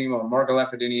cochleodinium or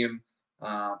margalepidinium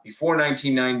before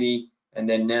 1990, and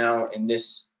then now in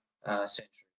this century.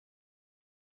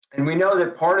 And we know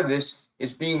that part of this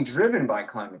is being driven by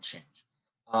climate change.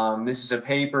 This is a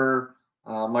paper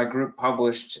my group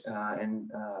published in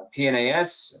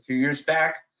PNAS a few years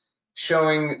back,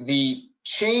 showing the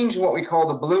change in what we call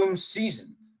the bloom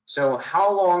season. So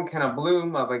how long can a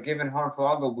bloom of a given harmful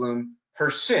algal bloom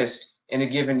persist in a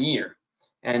given year?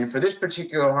 And for this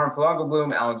particular harmful algal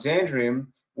bloom, Alexandrium,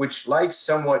 which likes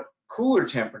somewhat cooler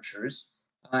temperatures,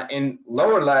 in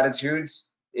lower latitudes,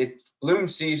 its bloom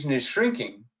season is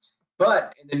shrinking.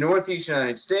 But in the Northeast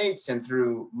United States and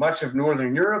through much of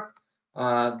Northern Europe,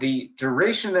 the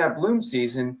duration of that bloom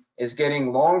season is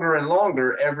getting longer and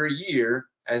longer every year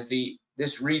as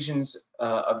this regions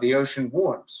of the ocean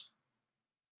warms.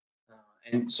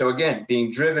 And so again, being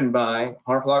driven by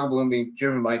harmful algal bloom, being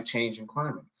driven by change in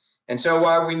climate. And so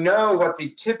while we know what the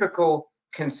typical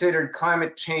considered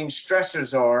climate change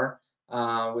stressors are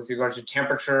with regards to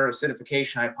temperature,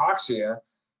 acidification, hypoxia,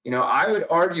 I would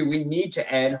argue we need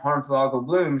to add harmful algal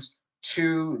blooms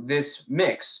to this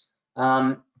mix.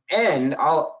 And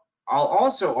I'll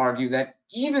also argue that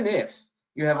even if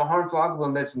you have a harmful algal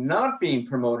bloom that's not being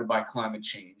promoted by climate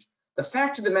change, the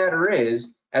fact of the matter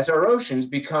is, as our oceans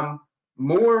become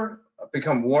warmer,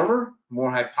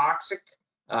 more hypoxic,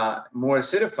 more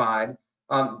acidified,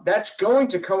 that's going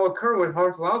to co-occur with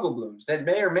harmful algal blooms that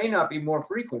may or may not be more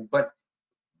frequent, but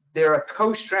they're a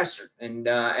co-stressor, and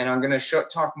I'm going to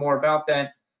talk more about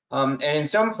that. And in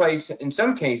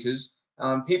some cases,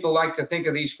 people like to think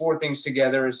of these four things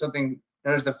together as something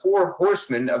known as the four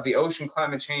horsemen of the ocean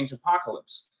climate change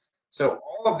apocalypse. So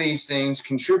all of these things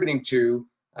contributing to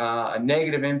a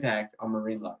negative impact on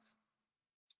marine life.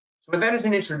 So with that as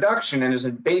an introduction and as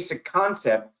a basic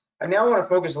concept, I now want to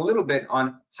focus a little bit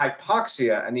on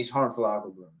hypoxia and these harmful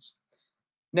algal blooms.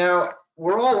 Now,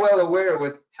 we're all well aware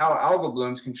with how algal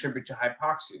blooms contribute to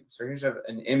hypoxia. So here's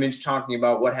an image talking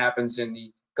about what happens in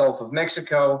the Gulf of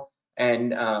Mexico,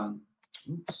 and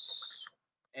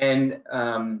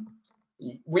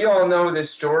we all know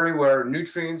this story where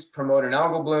nutrients promote an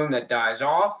algal bloom that dies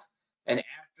off, and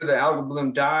after the algal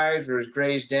bloom dies or is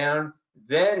grazed down,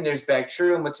 then there's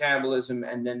bacterial metabolism,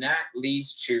 and then that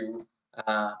leads to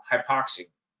hypoxia.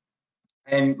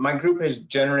 And my group has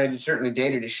generated certainly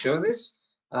data to show this.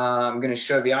 I'm going to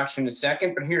show the oxygen in a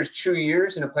second, but here's 2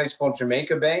 years in a place called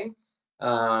Jamaica Bay,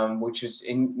 which is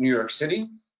in New York City.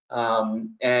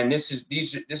 And this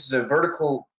is a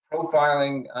vertical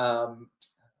profiling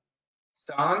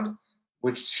sonde,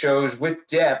 which shows with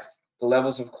depth the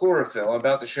levels of chlorophyll. I'm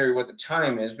about to show you what the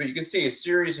time is, but you can see a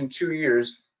series in 2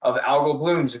 years of algal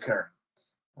blooms occurring.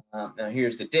 Now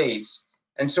here's the dates.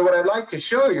 And so what I'd like to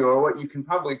show you, or what you can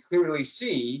probably clearly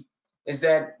see, is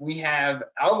that we have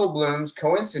algal blooms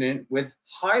coincident with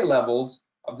high levels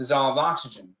of dissolved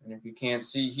oxygen. And if you can't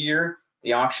see here,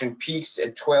 the oxygen peaks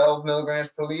at 12 milligrams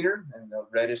per liter, and the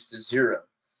reddest is 0.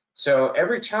 So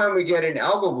every time we get an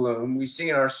algal bloom, we see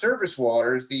in our surface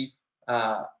waters the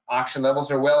oxygen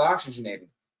levels are well oxygenated.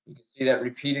 You can see that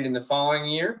repeated in the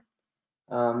following year.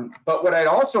 But what I'd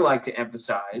also like to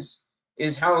emphasize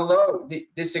is how low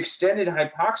this extended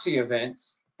hypoxia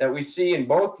events that we see in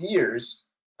both years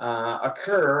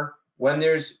occur when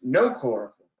there's no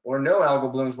chlorophyll or no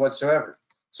algal blooms whatsoever.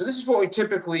 So this is what we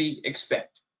typically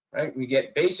expect, right? We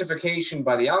get basification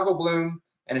by the algal bloom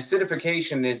and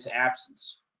acidification in its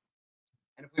absence.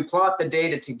 And if we plot the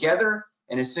data together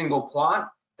in a single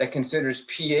plot that considers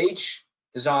pH,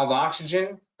 dissolved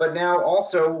oxygen, but now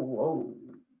also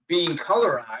being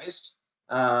colorized,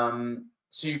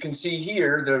 so you can see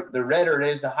here, the redder it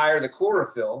is, the higher the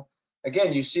chlorophyll.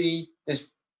 Again, you see this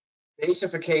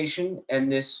basification and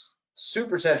this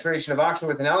supersaturation of oxygen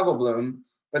with an algal bloom,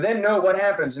 but then note what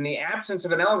happens. In the absence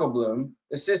of an algal bloom,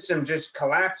 the system just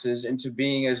collapses into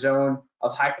being a zone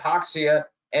of hypoxia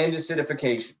and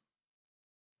acidification.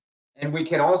 And we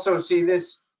can also see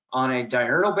this on a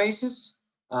diurnal basis.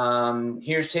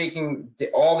 Here's taking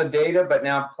all the data, but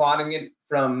now plotting it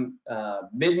from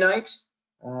midnight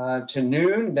to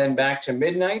noon, then back to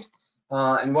midnight.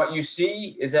 And what you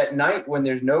see is at night, when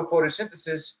there's no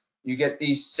photosynthesis, you get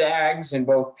these sags in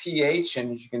both pH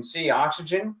and, as you can see,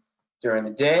 oxygen. During the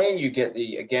day, you get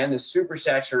again the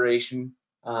supersaturation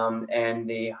and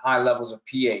the high levels of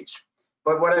pH.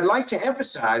 But what I'd like to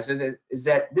emphasize is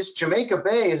that this Jamaica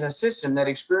Bay is a system that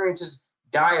experiences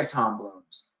diatom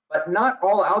blooms, but not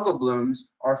all algal blooms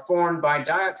are formed by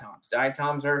diatoms.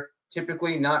 Diatoms are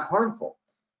typically not harmful.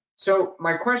 So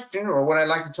my question, or what I'd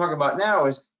like to talk about now,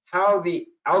 is how the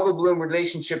algal bloom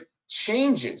relationship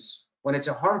changes when it's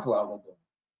a harmful algal bloom.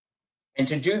 And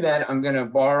to do that, I'm going to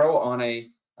borrow on a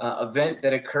event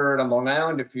that occurred on Long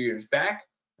Island a few years back.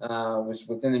 Was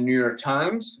within the New York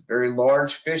Times, very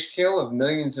large fish kill of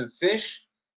millions of fish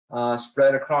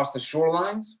spread across the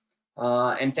shorelines.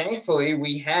 And thankfully,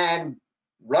 we had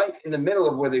right in the middle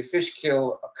of where the fish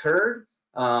kill occurred,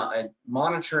 a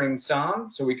monitoring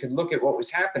sonde, so we could look at what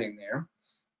was happening there.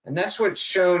 And that's what's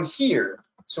shown here.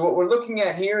 So what we're looking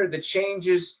at here are the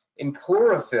changes in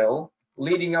chlorophyll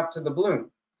leading up to the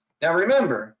bloom. Now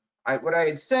remember, what I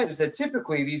had said is that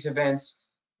typically these events,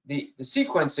 the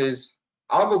sequence is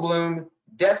algal bloom,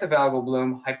 death of algal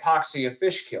bloom, hypoxia,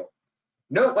 fish kill.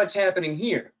 Note what's happening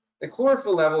here. The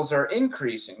chlorophyll levels are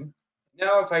increasing.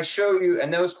 Now if I show you,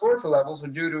 and those chlorophyll levels are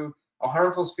due to a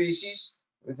harmful species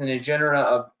within a genera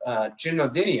of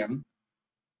Gymnodinium.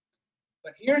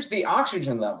 But here's the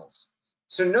oxygen levels.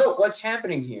 So note what's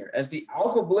happening here. As the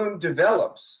algal bloom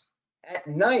develops, at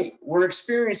night we're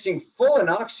experiencing full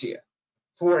anoxia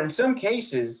for, in some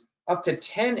cases, up to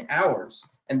 10 hours.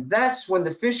 And that's when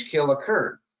the fish kill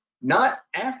occurred. Not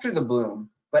after the bloom,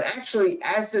 but actually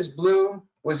as this bloom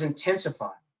was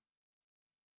intensifying.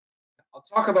 I'll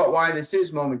talk about why this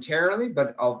is momentarily,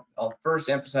 but I'll first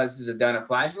emphasize this is a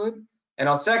dinoflagellate. And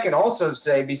I'll second also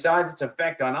say, besides its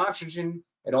effect on oxygen,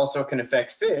 it also can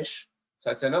affect fish. So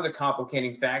that's another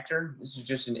complicating factor. This is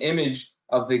just an image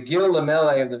of the gill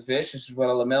lamellae of the fish. This is what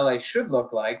a lamellae should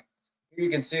look like. Here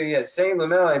you can see that same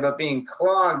lamellae, but being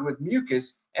clogged with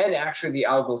mucus and actually the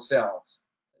algal cells.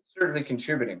 It's certainly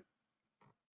contributing.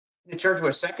 We turn to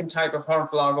a second type of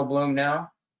harmful algal bloom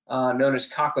now, known as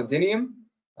Cochlodinium,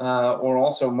 or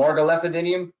also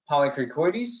Margalepidinium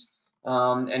polycricoides.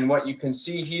 And what you can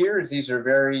see here is these are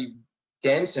very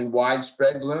dense and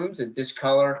widespread blooms that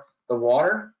discolor the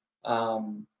water,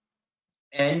 and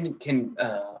can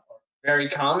very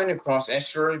common across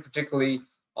estuaries, particularly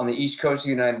on the east coast of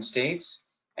the United States,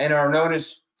 and are known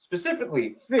as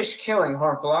specifically fish-killing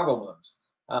harmful algal blooms.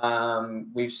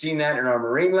 We've seen that in our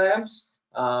marine labs.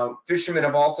 Fishermen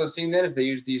have also seen that as they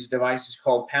use these devices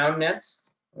called pound nets,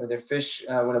 where their fish,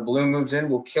 when a bloom moves in,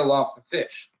 will kill off the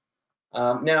fish.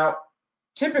 Now,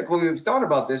 typically we've thought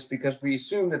about this because we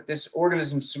assume that this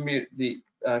organism, the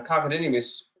Cochlodinium,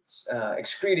 is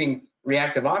excreting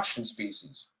reactive oxygen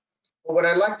species. But what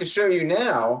I'd like to show you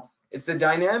now is the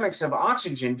dynamics of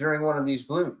oxygen during one of these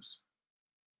blooms.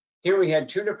 Here we had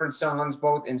two different sondes,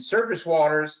 both in surface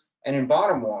waters and in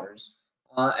bottom waters.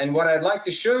 And what I'd like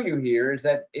to show you here is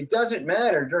that it doesn't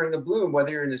matter during the bloom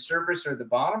whether you're in the surface or the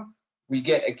bottom. We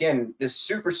get, again, this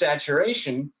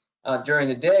supersaturation during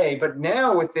the day. But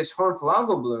now with this harmful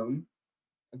algal bloom,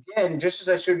 again, just as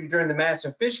I showed you during the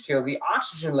massive fish kill, the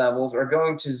oxygen levels are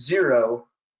going to zero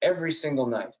every single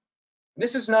night.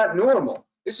 This is not normal.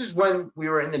 This is when we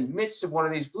were in the midst of one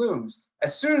of these blooms.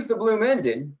 As soon as the bloom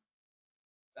ended,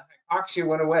 the hypoxia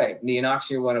went away, and the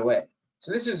anoxia went away.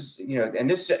 So this is, and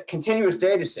this continuous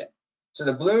data set. So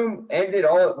the bloom ended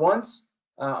all at once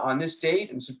on this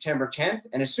date, on September 10th,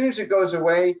 and as soon as it goes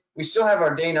away, we still have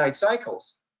our day-night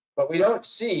cycles, but we don't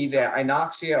see the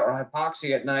anoxia or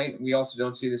hypoxia at night, and we also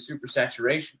don't see the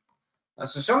supersaturation.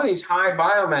 So some of these high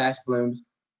biomass blooms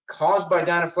caused by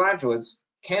dinoflagellates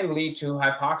can lead to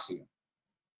hypoxia.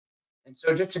 And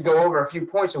so just to go over a few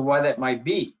points of why that might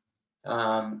be.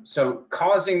 So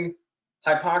causing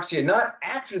hypoxia not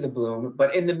after the bloom,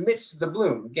 but in the midst of the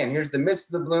bloom. Again, here's the midst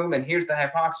of the bloom and here's the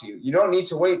hypoxia. You don't need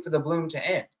to wait for the bloom to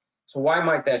end. So why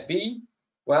might that be?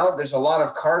 Well, there's a lot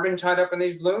of carbon tied up in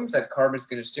these blooms. That carbon is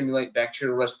going to stimulate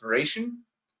bacterial respiration.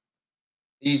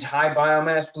 These high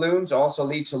biomass blooms also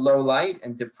lead to low light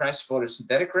and depressed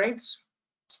photosynthetic rates.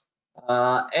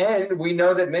 And we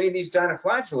know that many of these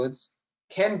dinoflagellates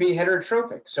can be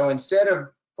heterotrophic. So instead of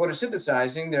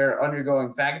photosynthesizing, they're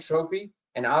undergoing phagotrophy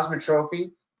and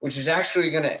osmotrophy, which is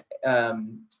actually going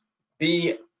to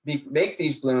make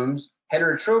these blooms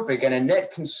heterotrophic and a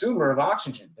net consumer of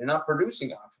oxygen. They're not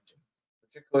producing oxygen,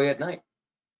 particularly at night.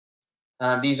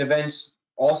 These events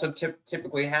also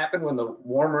typically happen when the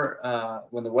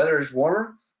weather is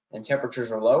warmer and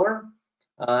temperatures are lower.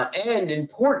 And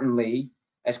importantly,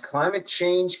 as climate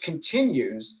change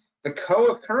continues, the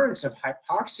co-occurrence of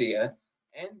hypoxia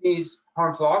and these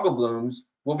harmful algal blooms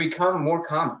will become more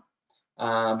common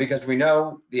because we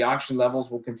know the oxygen levels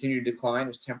will continue to decline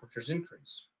as temperatures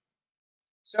increase.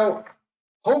 So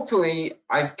hopefully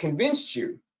I've convinced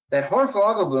you that harmful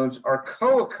algal blooms are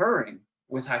co-occurring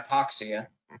with hypoxia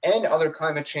and other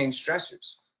climate change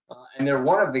stressors. And they're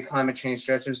one of the climate change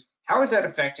stressors. How is that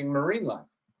affecting marine life?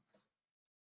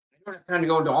 I don't have time to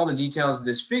go into all the details of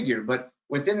this figure, but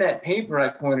within that paper I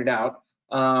pointed out,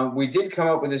 we did come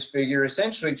up with this figure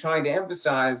essentially trying to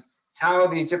emphasize how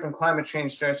these different climate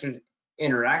change stressors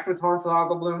interact with harmful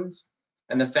algal blooms,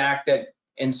 and the fact that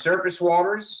in surface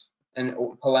waters and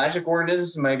pelagic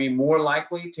organisms may be more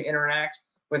likely to interact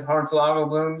with harmful algal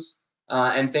blooms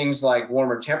and things like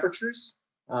warmer temperatures.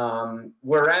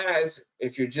 Whereas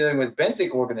if you're dealing with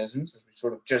benthic organisms, as we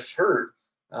sort of just heard,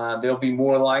 they'll be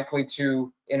more likely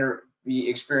to be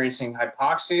experiencing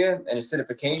hypoxia and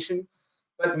acidification.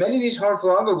 But many of these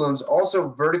harmful algal blooms also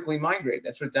vertically migrate.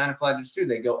 That's what dinoflagellates do.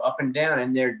 They go up and down,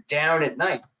 and they're down at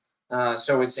night.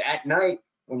 So it's at night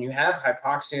when you have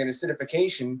hypoxia and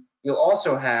acidification, you'll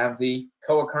also have the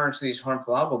co-occurrence of these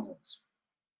harmful algal blooms.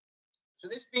 So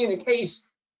this being the case,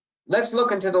 let's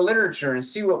look into the literature and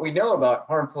see what we know about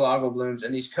harmful algal blooms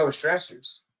and these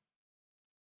co-stressors.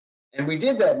 And we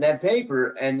did that in that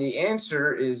paper, and the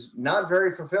answer is not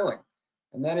very fulfilling.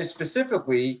 And that is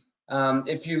specifically,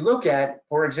 if you look at,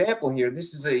 for example here,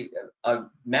 this is a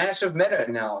massive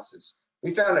meta-analysis.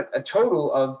 We found a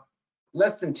total of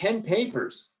less than 10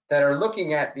 papers that are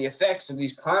looking at the effects of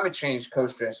these climate change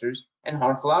co-stressors and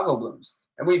harmful algal blooms.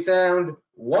 And we found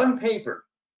one paper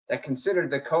that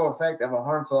considered the co-effect of a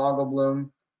harmful algal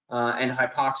bloom and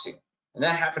hypoxia. And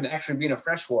that happened to actually be in a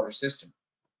freshwater system.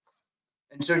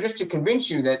 And so just to convince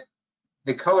you that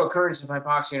the co-occurrence of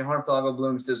hypoxia and harmful algal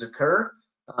blooms does occur,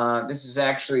 this is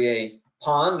actually a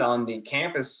pond on the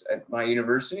campus at my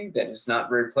university that is not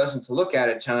very pleasant to look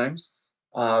at times.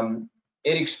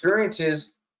 It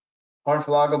experiences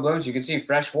harmful algal blooms. You can see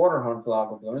freshwater harmful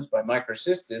algal blooms by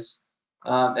microcystis.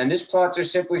 And this plot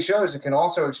just simply shows it can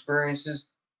also experiences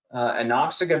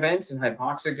anoxic events and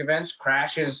hypoxic events,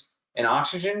 crashes in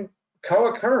oxygen,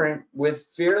 co-occurrent with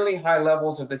fairly high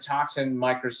levels of the toxin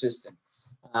microcystin.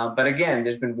 But again,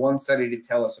 there's been one study to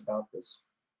tell us about this.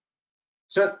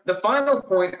 So the final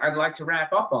point I'd like to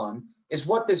wrap up on is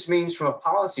what this means from a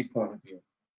policy point of view.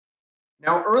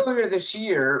 Now, earlier this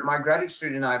year, my graduate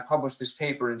student and I published this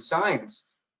paper in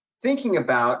Science, thinking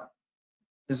about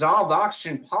dissolved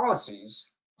oxygen policies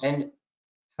and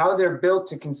how they're built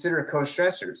to consider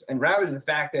co-stressors, and rather than the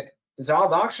fact that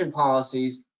dissolved oxygen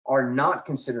policies are not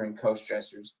considering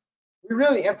co-stressors. We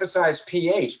really emphasize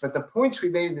pH, but the points we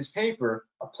made in this paper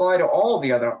apply to all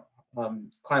the other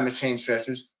climate change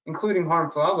stressors, including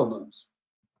harmful algal blooms.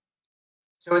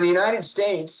 So in the United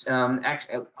States,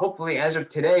 hopefully as of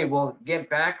today, we'll get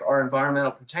back our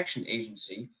Environmental Protection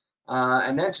Agency,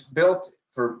 and that's built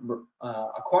for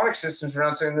aquatic systems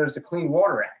around something known as the Clean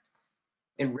Water Act.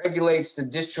 It regulates the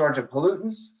discharge of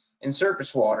pollutants in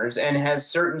surface waters and has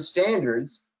certain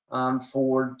standards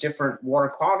for different water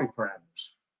quality parameters.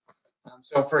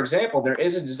 So for example, there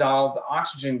is a dissolved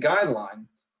oxygen guideline,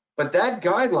 but that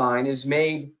guideline is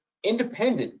made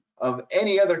independent of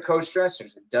any other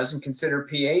co-stressors. It doesn't consider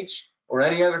pH or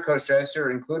any other co-stressor,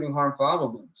 including harmful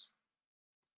algal blooms.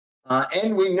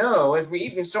 And we know, as we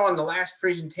even saw in the last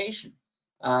presentation,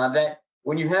 that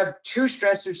when you have two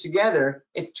stressors together,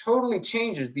 it totally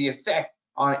changes the effect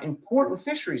on important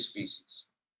fishery species.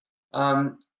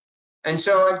 And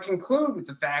so I'd conclude with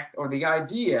the fact or the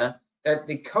idea that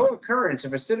the co-occurrence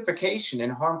of acidification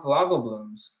and harmful algal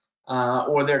blooms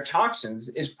or their toxins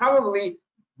is probably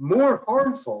more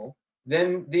harmful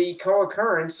than the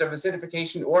co-occurrence of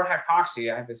acidification or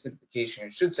hypoxia. I have acidification, I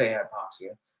should say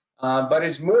hypoxia, but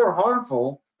it's more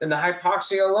harmful than the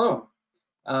hypoxia alone.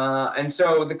 And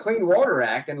so the Clean Water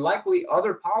Act and likely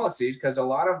other policies, because a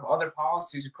lot of other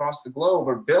policies across the globe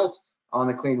are built on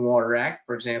the Clean Water Act,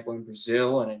 for example, in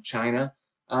Brazil and in China,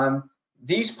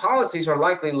 these policies are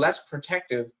likely less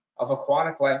protective of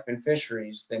aquatic life and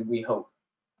fisheries than we hope.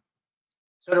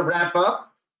 So to wrap up,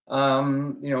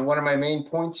 one of my main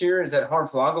points here is that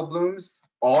harmful algal blooms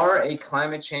are a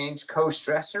climate change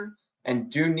co-stressor and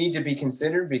do need to be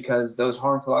considered because those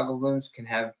harmful algal blooms can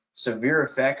have severe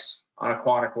effects on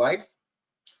aquatic life.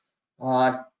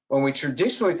 When we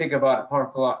traditionally think about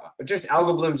harmful, just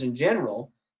algal blooms in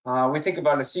general, we think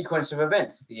about a sequence of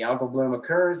events. The algal bloom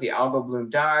occurs, the algal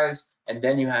bloom dies, and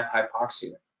then you have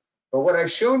hypoxia. But what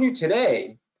I've shown you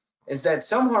today is that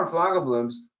some harmful algal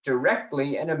blooms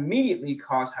directly and immediately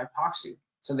cause hypoxia.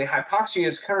 So the hypoxia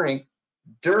is occurring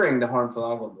during the harmful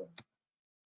algal bloom.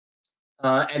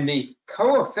 And the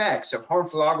co-effects of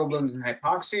harmful algal blooms and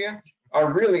hypoxia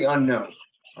are really unknown.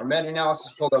 Our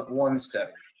meta-analysis pulled up one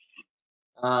study.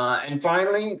 And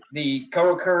finally, the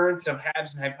co-occurrence of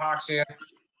HABs and hypoxia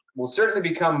will certainly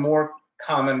become more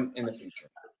common in the future.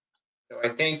 So I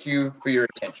thank you for your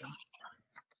attention.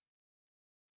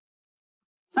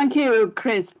 Thank you,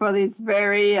 Chris, for this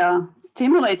very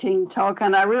stimulating talk.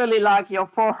 And I really like your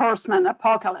 4 horsemen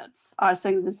apocalypse. I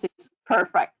think this is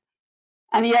perfect.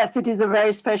 And yes, it is a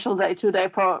very special day today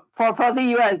for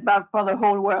the US, but for the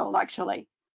whole world, actually.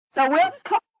 So we have a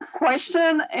couple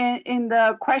question in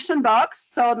the question box.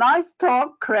 So nice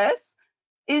talk, Chris.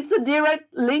 Is the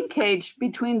direct linkage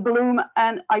between bloom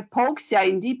and hypoxia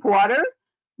in deep water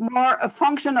more a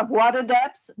function of water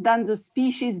depth than the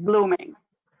species blooming?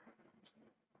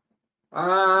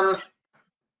 I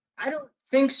don't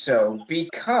think so,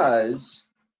 because,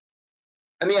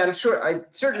 I mean, I'm sure,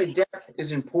 certainly depth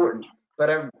is important,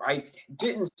 but I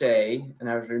didn't say, and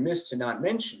I was remiss to not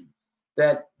mention,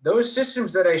 that those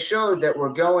systems that I showed that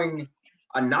were going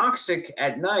anoxic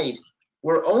at night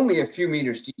were only a few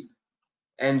meters deep.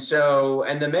 And so,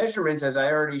 and the measurements, as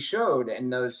I already showed, in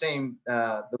those same,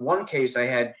 the one case, I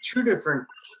had two different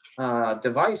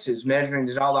devices measuring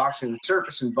dissolved oxygen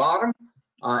surface and bottom.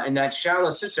 In that shallow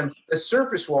system, the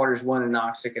surface waters went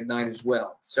anoxic at night as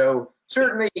well. So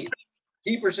certainly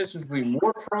deeper systems will be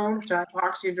more prone to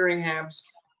hypoxia during HABs,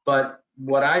 but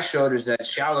what I showed is that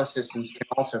shallow systems can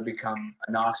also become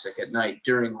anoxic at night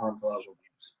during harmful algal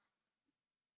blooms.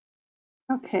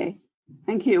 Okay,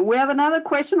 thank you. We have another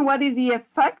question. What is the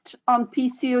effect on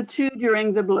PCO2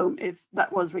 during the bloom, if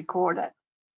that was recorded?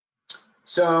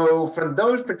 So for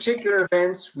those particular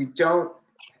events, we don't,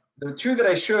 the two that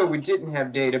I showed, we didn't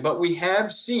have data, but we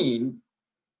have seen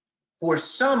for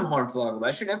some harmful algal,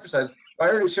 I should emphasize, I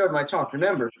already showed in my talk,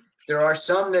 remember, there are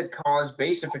some that cause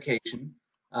basification,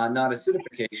 not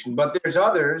acidification, but there's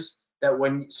others that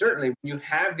certainly when you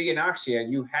have the anoxia,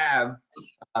 you have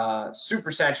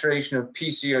supersaturation of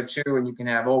PCO2, and you can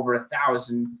have over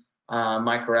 1,000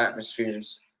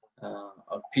 microatmospheres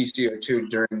of PCO2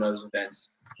 during those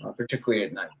events, particularly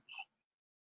at night.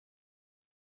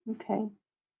 Okay.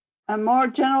 A more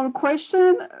general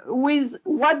question, with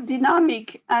what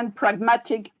dynamic and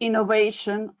pragmatic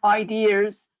innovation,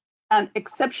 ideas, and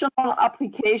exceptional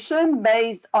application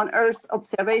based on Earth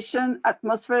observation,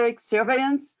 atmospheric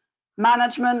surveillance,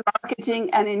 management, marketing,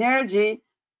 and energy,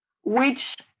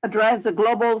 which address the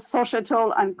global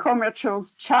societal and commercial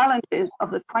challenges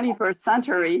of the 21st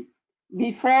century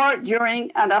before,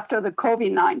 during, and after the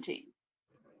COVID-19?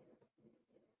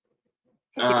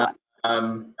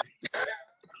 I'm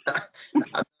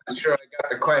not sure I got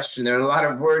the question. There are a lot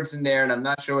of words in there, and I'm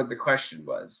not sure what the question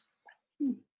was.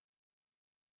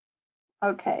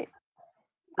 Okay.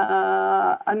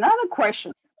 Another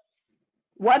question.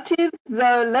 What is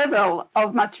the level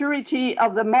of maturity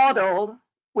of the model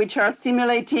which are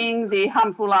simulating the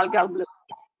harmful algal bloom?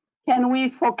 Can we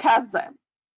forecast them?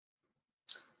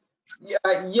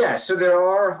 Yeah, so there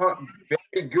are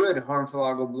very good harmful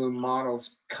algal bloom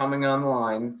models coming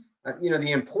online.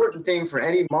 The important thing for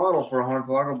any model for a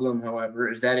harmful algal bloom, however,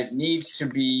 is that it needs to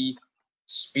be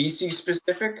species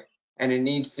specific and it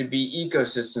needs to be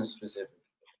ecosystem specific.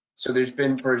 So there's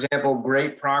been, for example,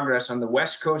 great progress on the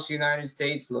west coast of the United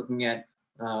States looking at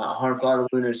harmful algal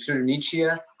bloom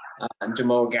Pseudonychia and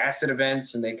domoic acid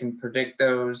events, and they can predict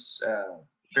those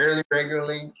fairly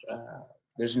regularly.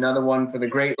 There's another one for the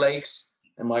Great Lakes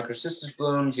and microcystis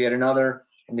blooms, yet another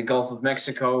in the Gulf of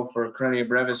Mexico for Corona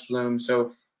brevis blooms.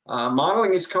 So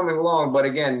modeling is coming along, but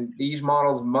again, these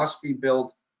models must be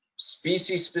built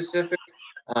species specific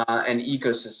and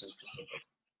ecosystem specific.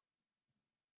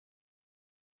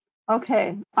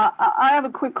 Okay, I have a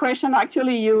quick question.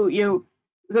 Actually,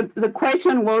 the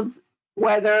question was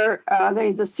whether there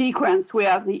is a sequence. We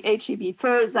have the HEB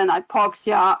first and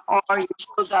hypoxia, or you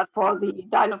showed that for the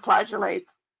dinoflagellates,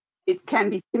 it can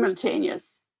be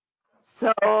simultaneous.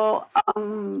 So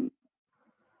my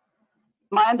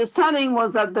understanding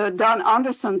was that the Don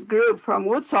Anderson's group from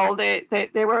Woodsall,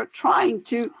 they were trying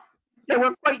to, they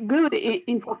were quite good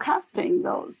in forecasting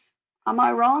those. Am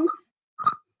I wrong?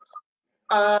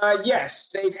 Yes,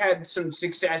 they've had some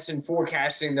success in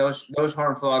forecasting those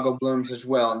harmful algal blooms as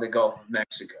well in the Gulf of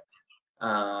Mexico.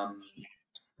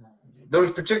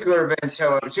 Those particular events,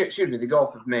 however, excuse me, the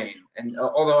Gulf of Maine. And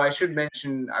although I should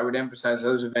mention, I would emphasize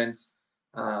those events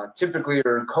typically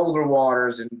are in colder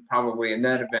waters, and probably in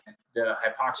that event, the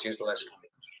hypoxia is less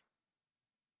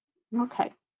common.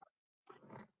 Okay.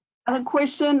 Another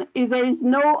question, if there is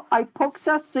no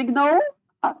hypoxia signal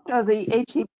after the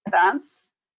HEB events,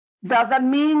 does that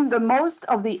mean the most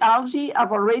of the algae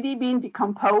have already been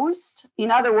decomposed? In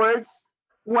other words,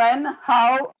 when,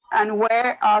 how, and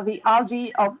where are the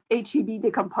algae of HEB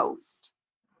decomposed?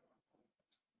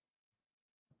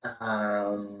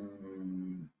 I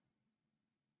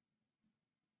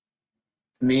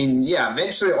mean, yeah,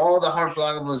 eventually all the harmful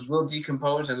algal blooms will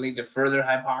decompose and lead to further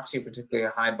hypoxia, particularly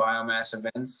high biomass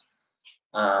events.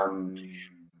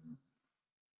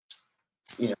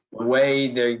 The way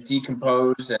they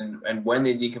decompose and when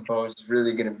they decompose is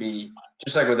really going to be,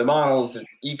 just like with the models,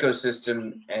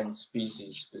 ecosystem and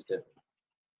species specific.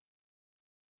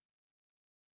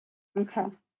 Okay,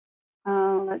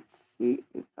 Let's see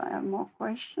if I have more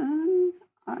questions.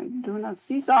 I do not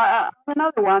see. So I have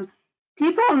another one.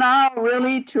 People now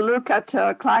really to look at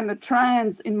climate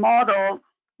trends in model,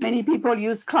 many people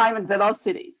use climate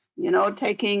velocities, you know,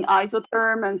 taking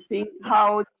isotherm and seeing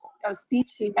how a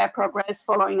species may progress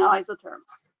following isotherms.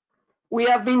 We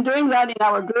have been doing that in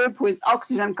our group with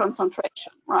oxygen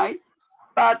concentration, right?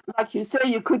 But like you say,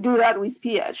 you could do that with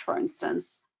pH, for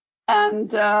instance.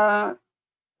 And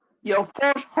your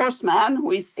fourth horseman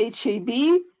with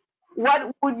HAB,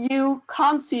 what would you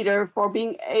consider for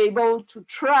being able to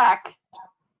track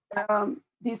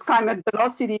this climate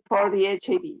velocity for the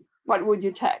HAB? What would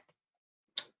you take?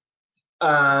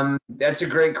 That's a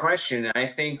great question. I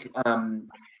think,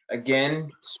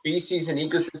 again, species and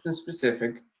ecosystem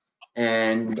specific.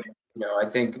 And, you know, I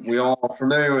think we all are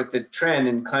familiar with the trend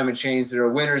in climate change. There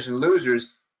are winners and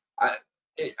losers. I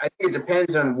think it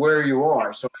depends on where you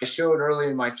are. So I showed earlier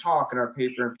in my talk in our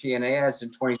paper in PNAS in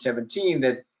 2017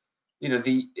 that, you know,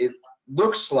 it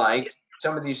looks like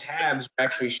some of these HABs are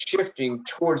actually shifting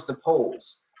towards the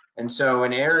poles. And so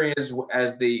in areas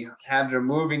as the HABs are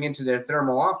moving into their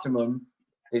thermal optimum,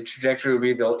 the trajectory will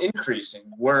be they'll increasing.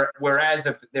 Whereas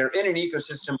if they're in an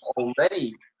ecosystem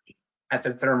already at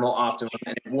their thermal optimum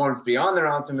and it warms beyond their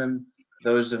optimum,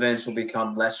 those events will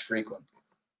become less frequent.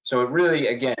 So it really,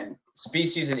 again,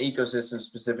 species and ecosystem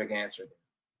specific answer.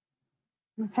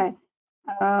 Okay,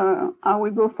 I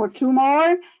will go for two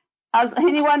more. Has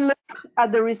anyone looked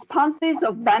at the responses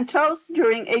of bentos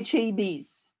during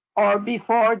HABs or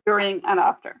before, during, and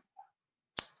after?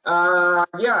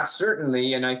 Yeah,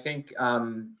 certainly. And I think,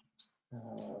 for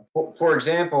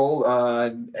example,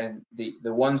 and the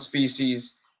one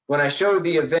species, when I showed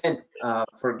the event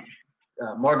for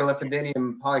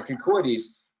Margoliphidium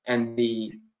polycricoides and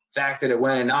the fact that it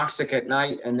went anoxic at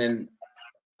night and then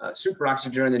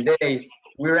superoxic during the day,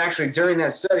 we were actually, during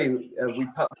that study, we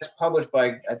published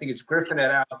by, I think it's Griffin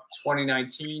et al.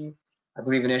 2019, I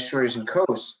believe in Estudios and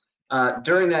Coast.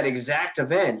 During that exact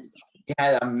event, we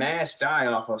had a mass die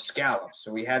off of scallops.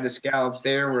 So we had the scallops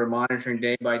there, we were monitoring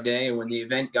day by day, and when the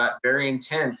event got very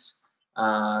intense,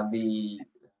 we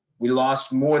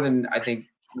lost more than, I think,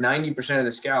 90% of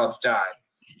the scallops died.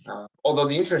 Although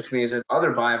the interesting thing is that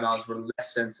other bivalves were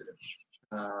less sensitive,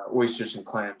 oysters and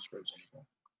clams, for example.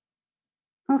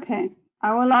 Okay,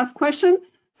 our last question.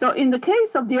 So in the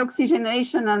case of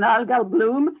deoxygenation and algal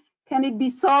bloom, can it be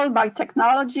solved by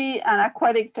technology and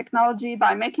aquatic technology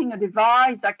by making a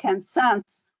device that can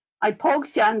sense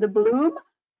hypoxia in the bloom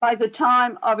by the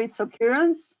time of its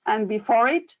occurrence and before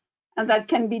it? And that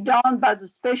can be done by the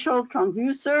spatial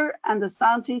transducer, and the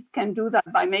scientists can do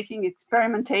that by making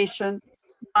experimentation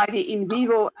by the in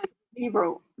vivo and in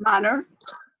vivo manner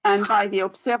and by the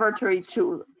observatory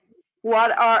tool.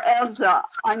 What are else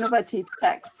innovative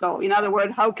techs? So in other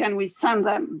words, how can we send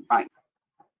them, right?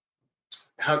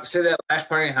 Say that last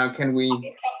part, how can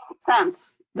we sense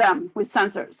them with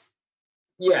sensors?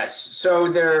 Yes, so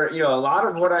there, you know, a lot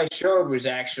of what I showed was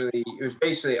actually, it was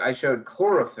basically, I showed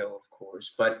chlorophyll, of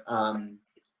course, but,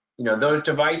 you know, those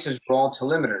devices were all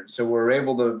telemetered. So we're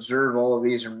able to observe all of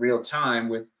these in real time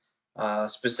with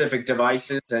specific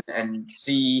devices and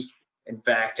see, in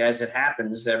fact, as it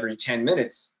happens every 10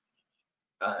 minutes,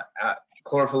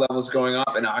 chlorophyll levels going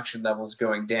up and oxygen levels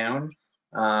going down.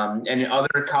 And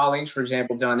other colleagues, for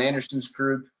example, Don Anderson's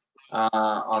group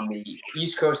on the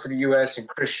east coast of the U.S. and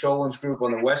Chris Scholen's group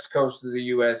on the west coast of the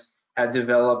U.S. have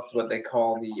developed what they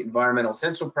call the environmental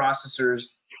sensor processors,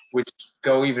 which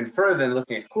go even further than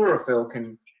looking at chlorophyll,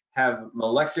 can have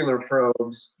molecular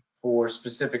probes for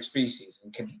specific species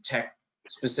and can detect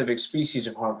specific species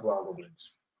of harmful algal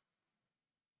blooms.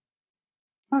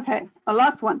 Okay, a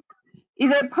last one.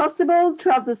 Is it possible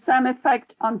to have the same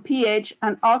effect on pH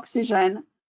and oxygen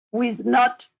with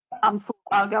not harmful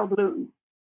algal bloom?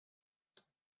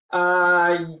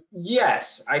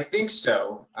 Yes, I think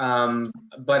so.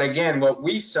 But again, what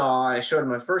we saw, I showed in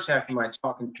my first half of my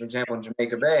talk, for example, in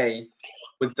Jamaica Bay,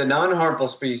 with the non-harmful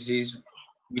species,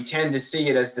 we tend to see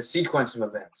it as the sequence of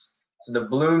events. So the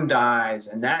bloom dies,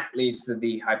 and that leads to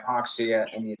the hypoxia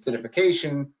and the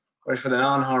acidification, whereas for the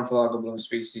non-harmful algal bloom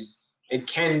species, it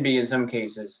can be, in some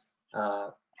cases,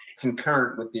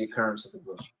 concurrent with the occurrence of the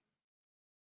bloom.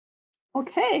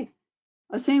 Okay,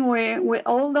 I think we're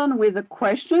all done with the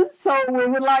questions. So we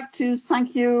would like to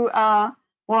thank you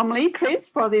warmly, Chris,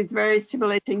 for this very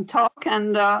stimulating talk.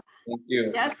 And thank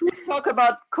you. Yes, we talk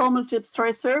about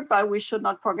multi-stressor, but we should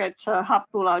not forget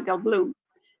harmful algal bloom.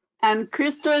 And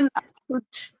Kristen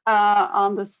put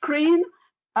on the screen,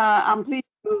 I'm pleased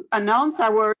to announce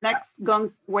our next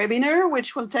GO2NE webinar,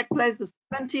 which will take place the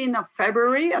 17th of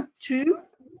February at 2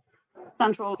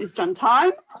 Central Eastern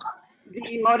Time.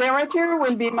 The moderator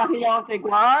will be Maria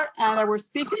Gregoire, and our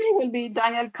speaker will be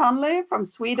Daniel Conley from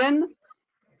Sweden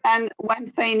and Wen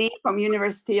Feeney from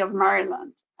University of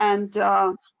Maryland. And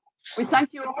we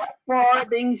thank you all for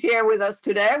being here with us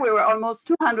today. We were almost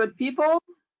 200 people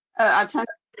attending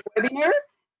the webinar,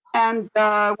 and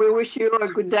we wish you a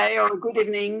good day or a good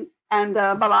evening, and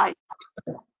bye-bye.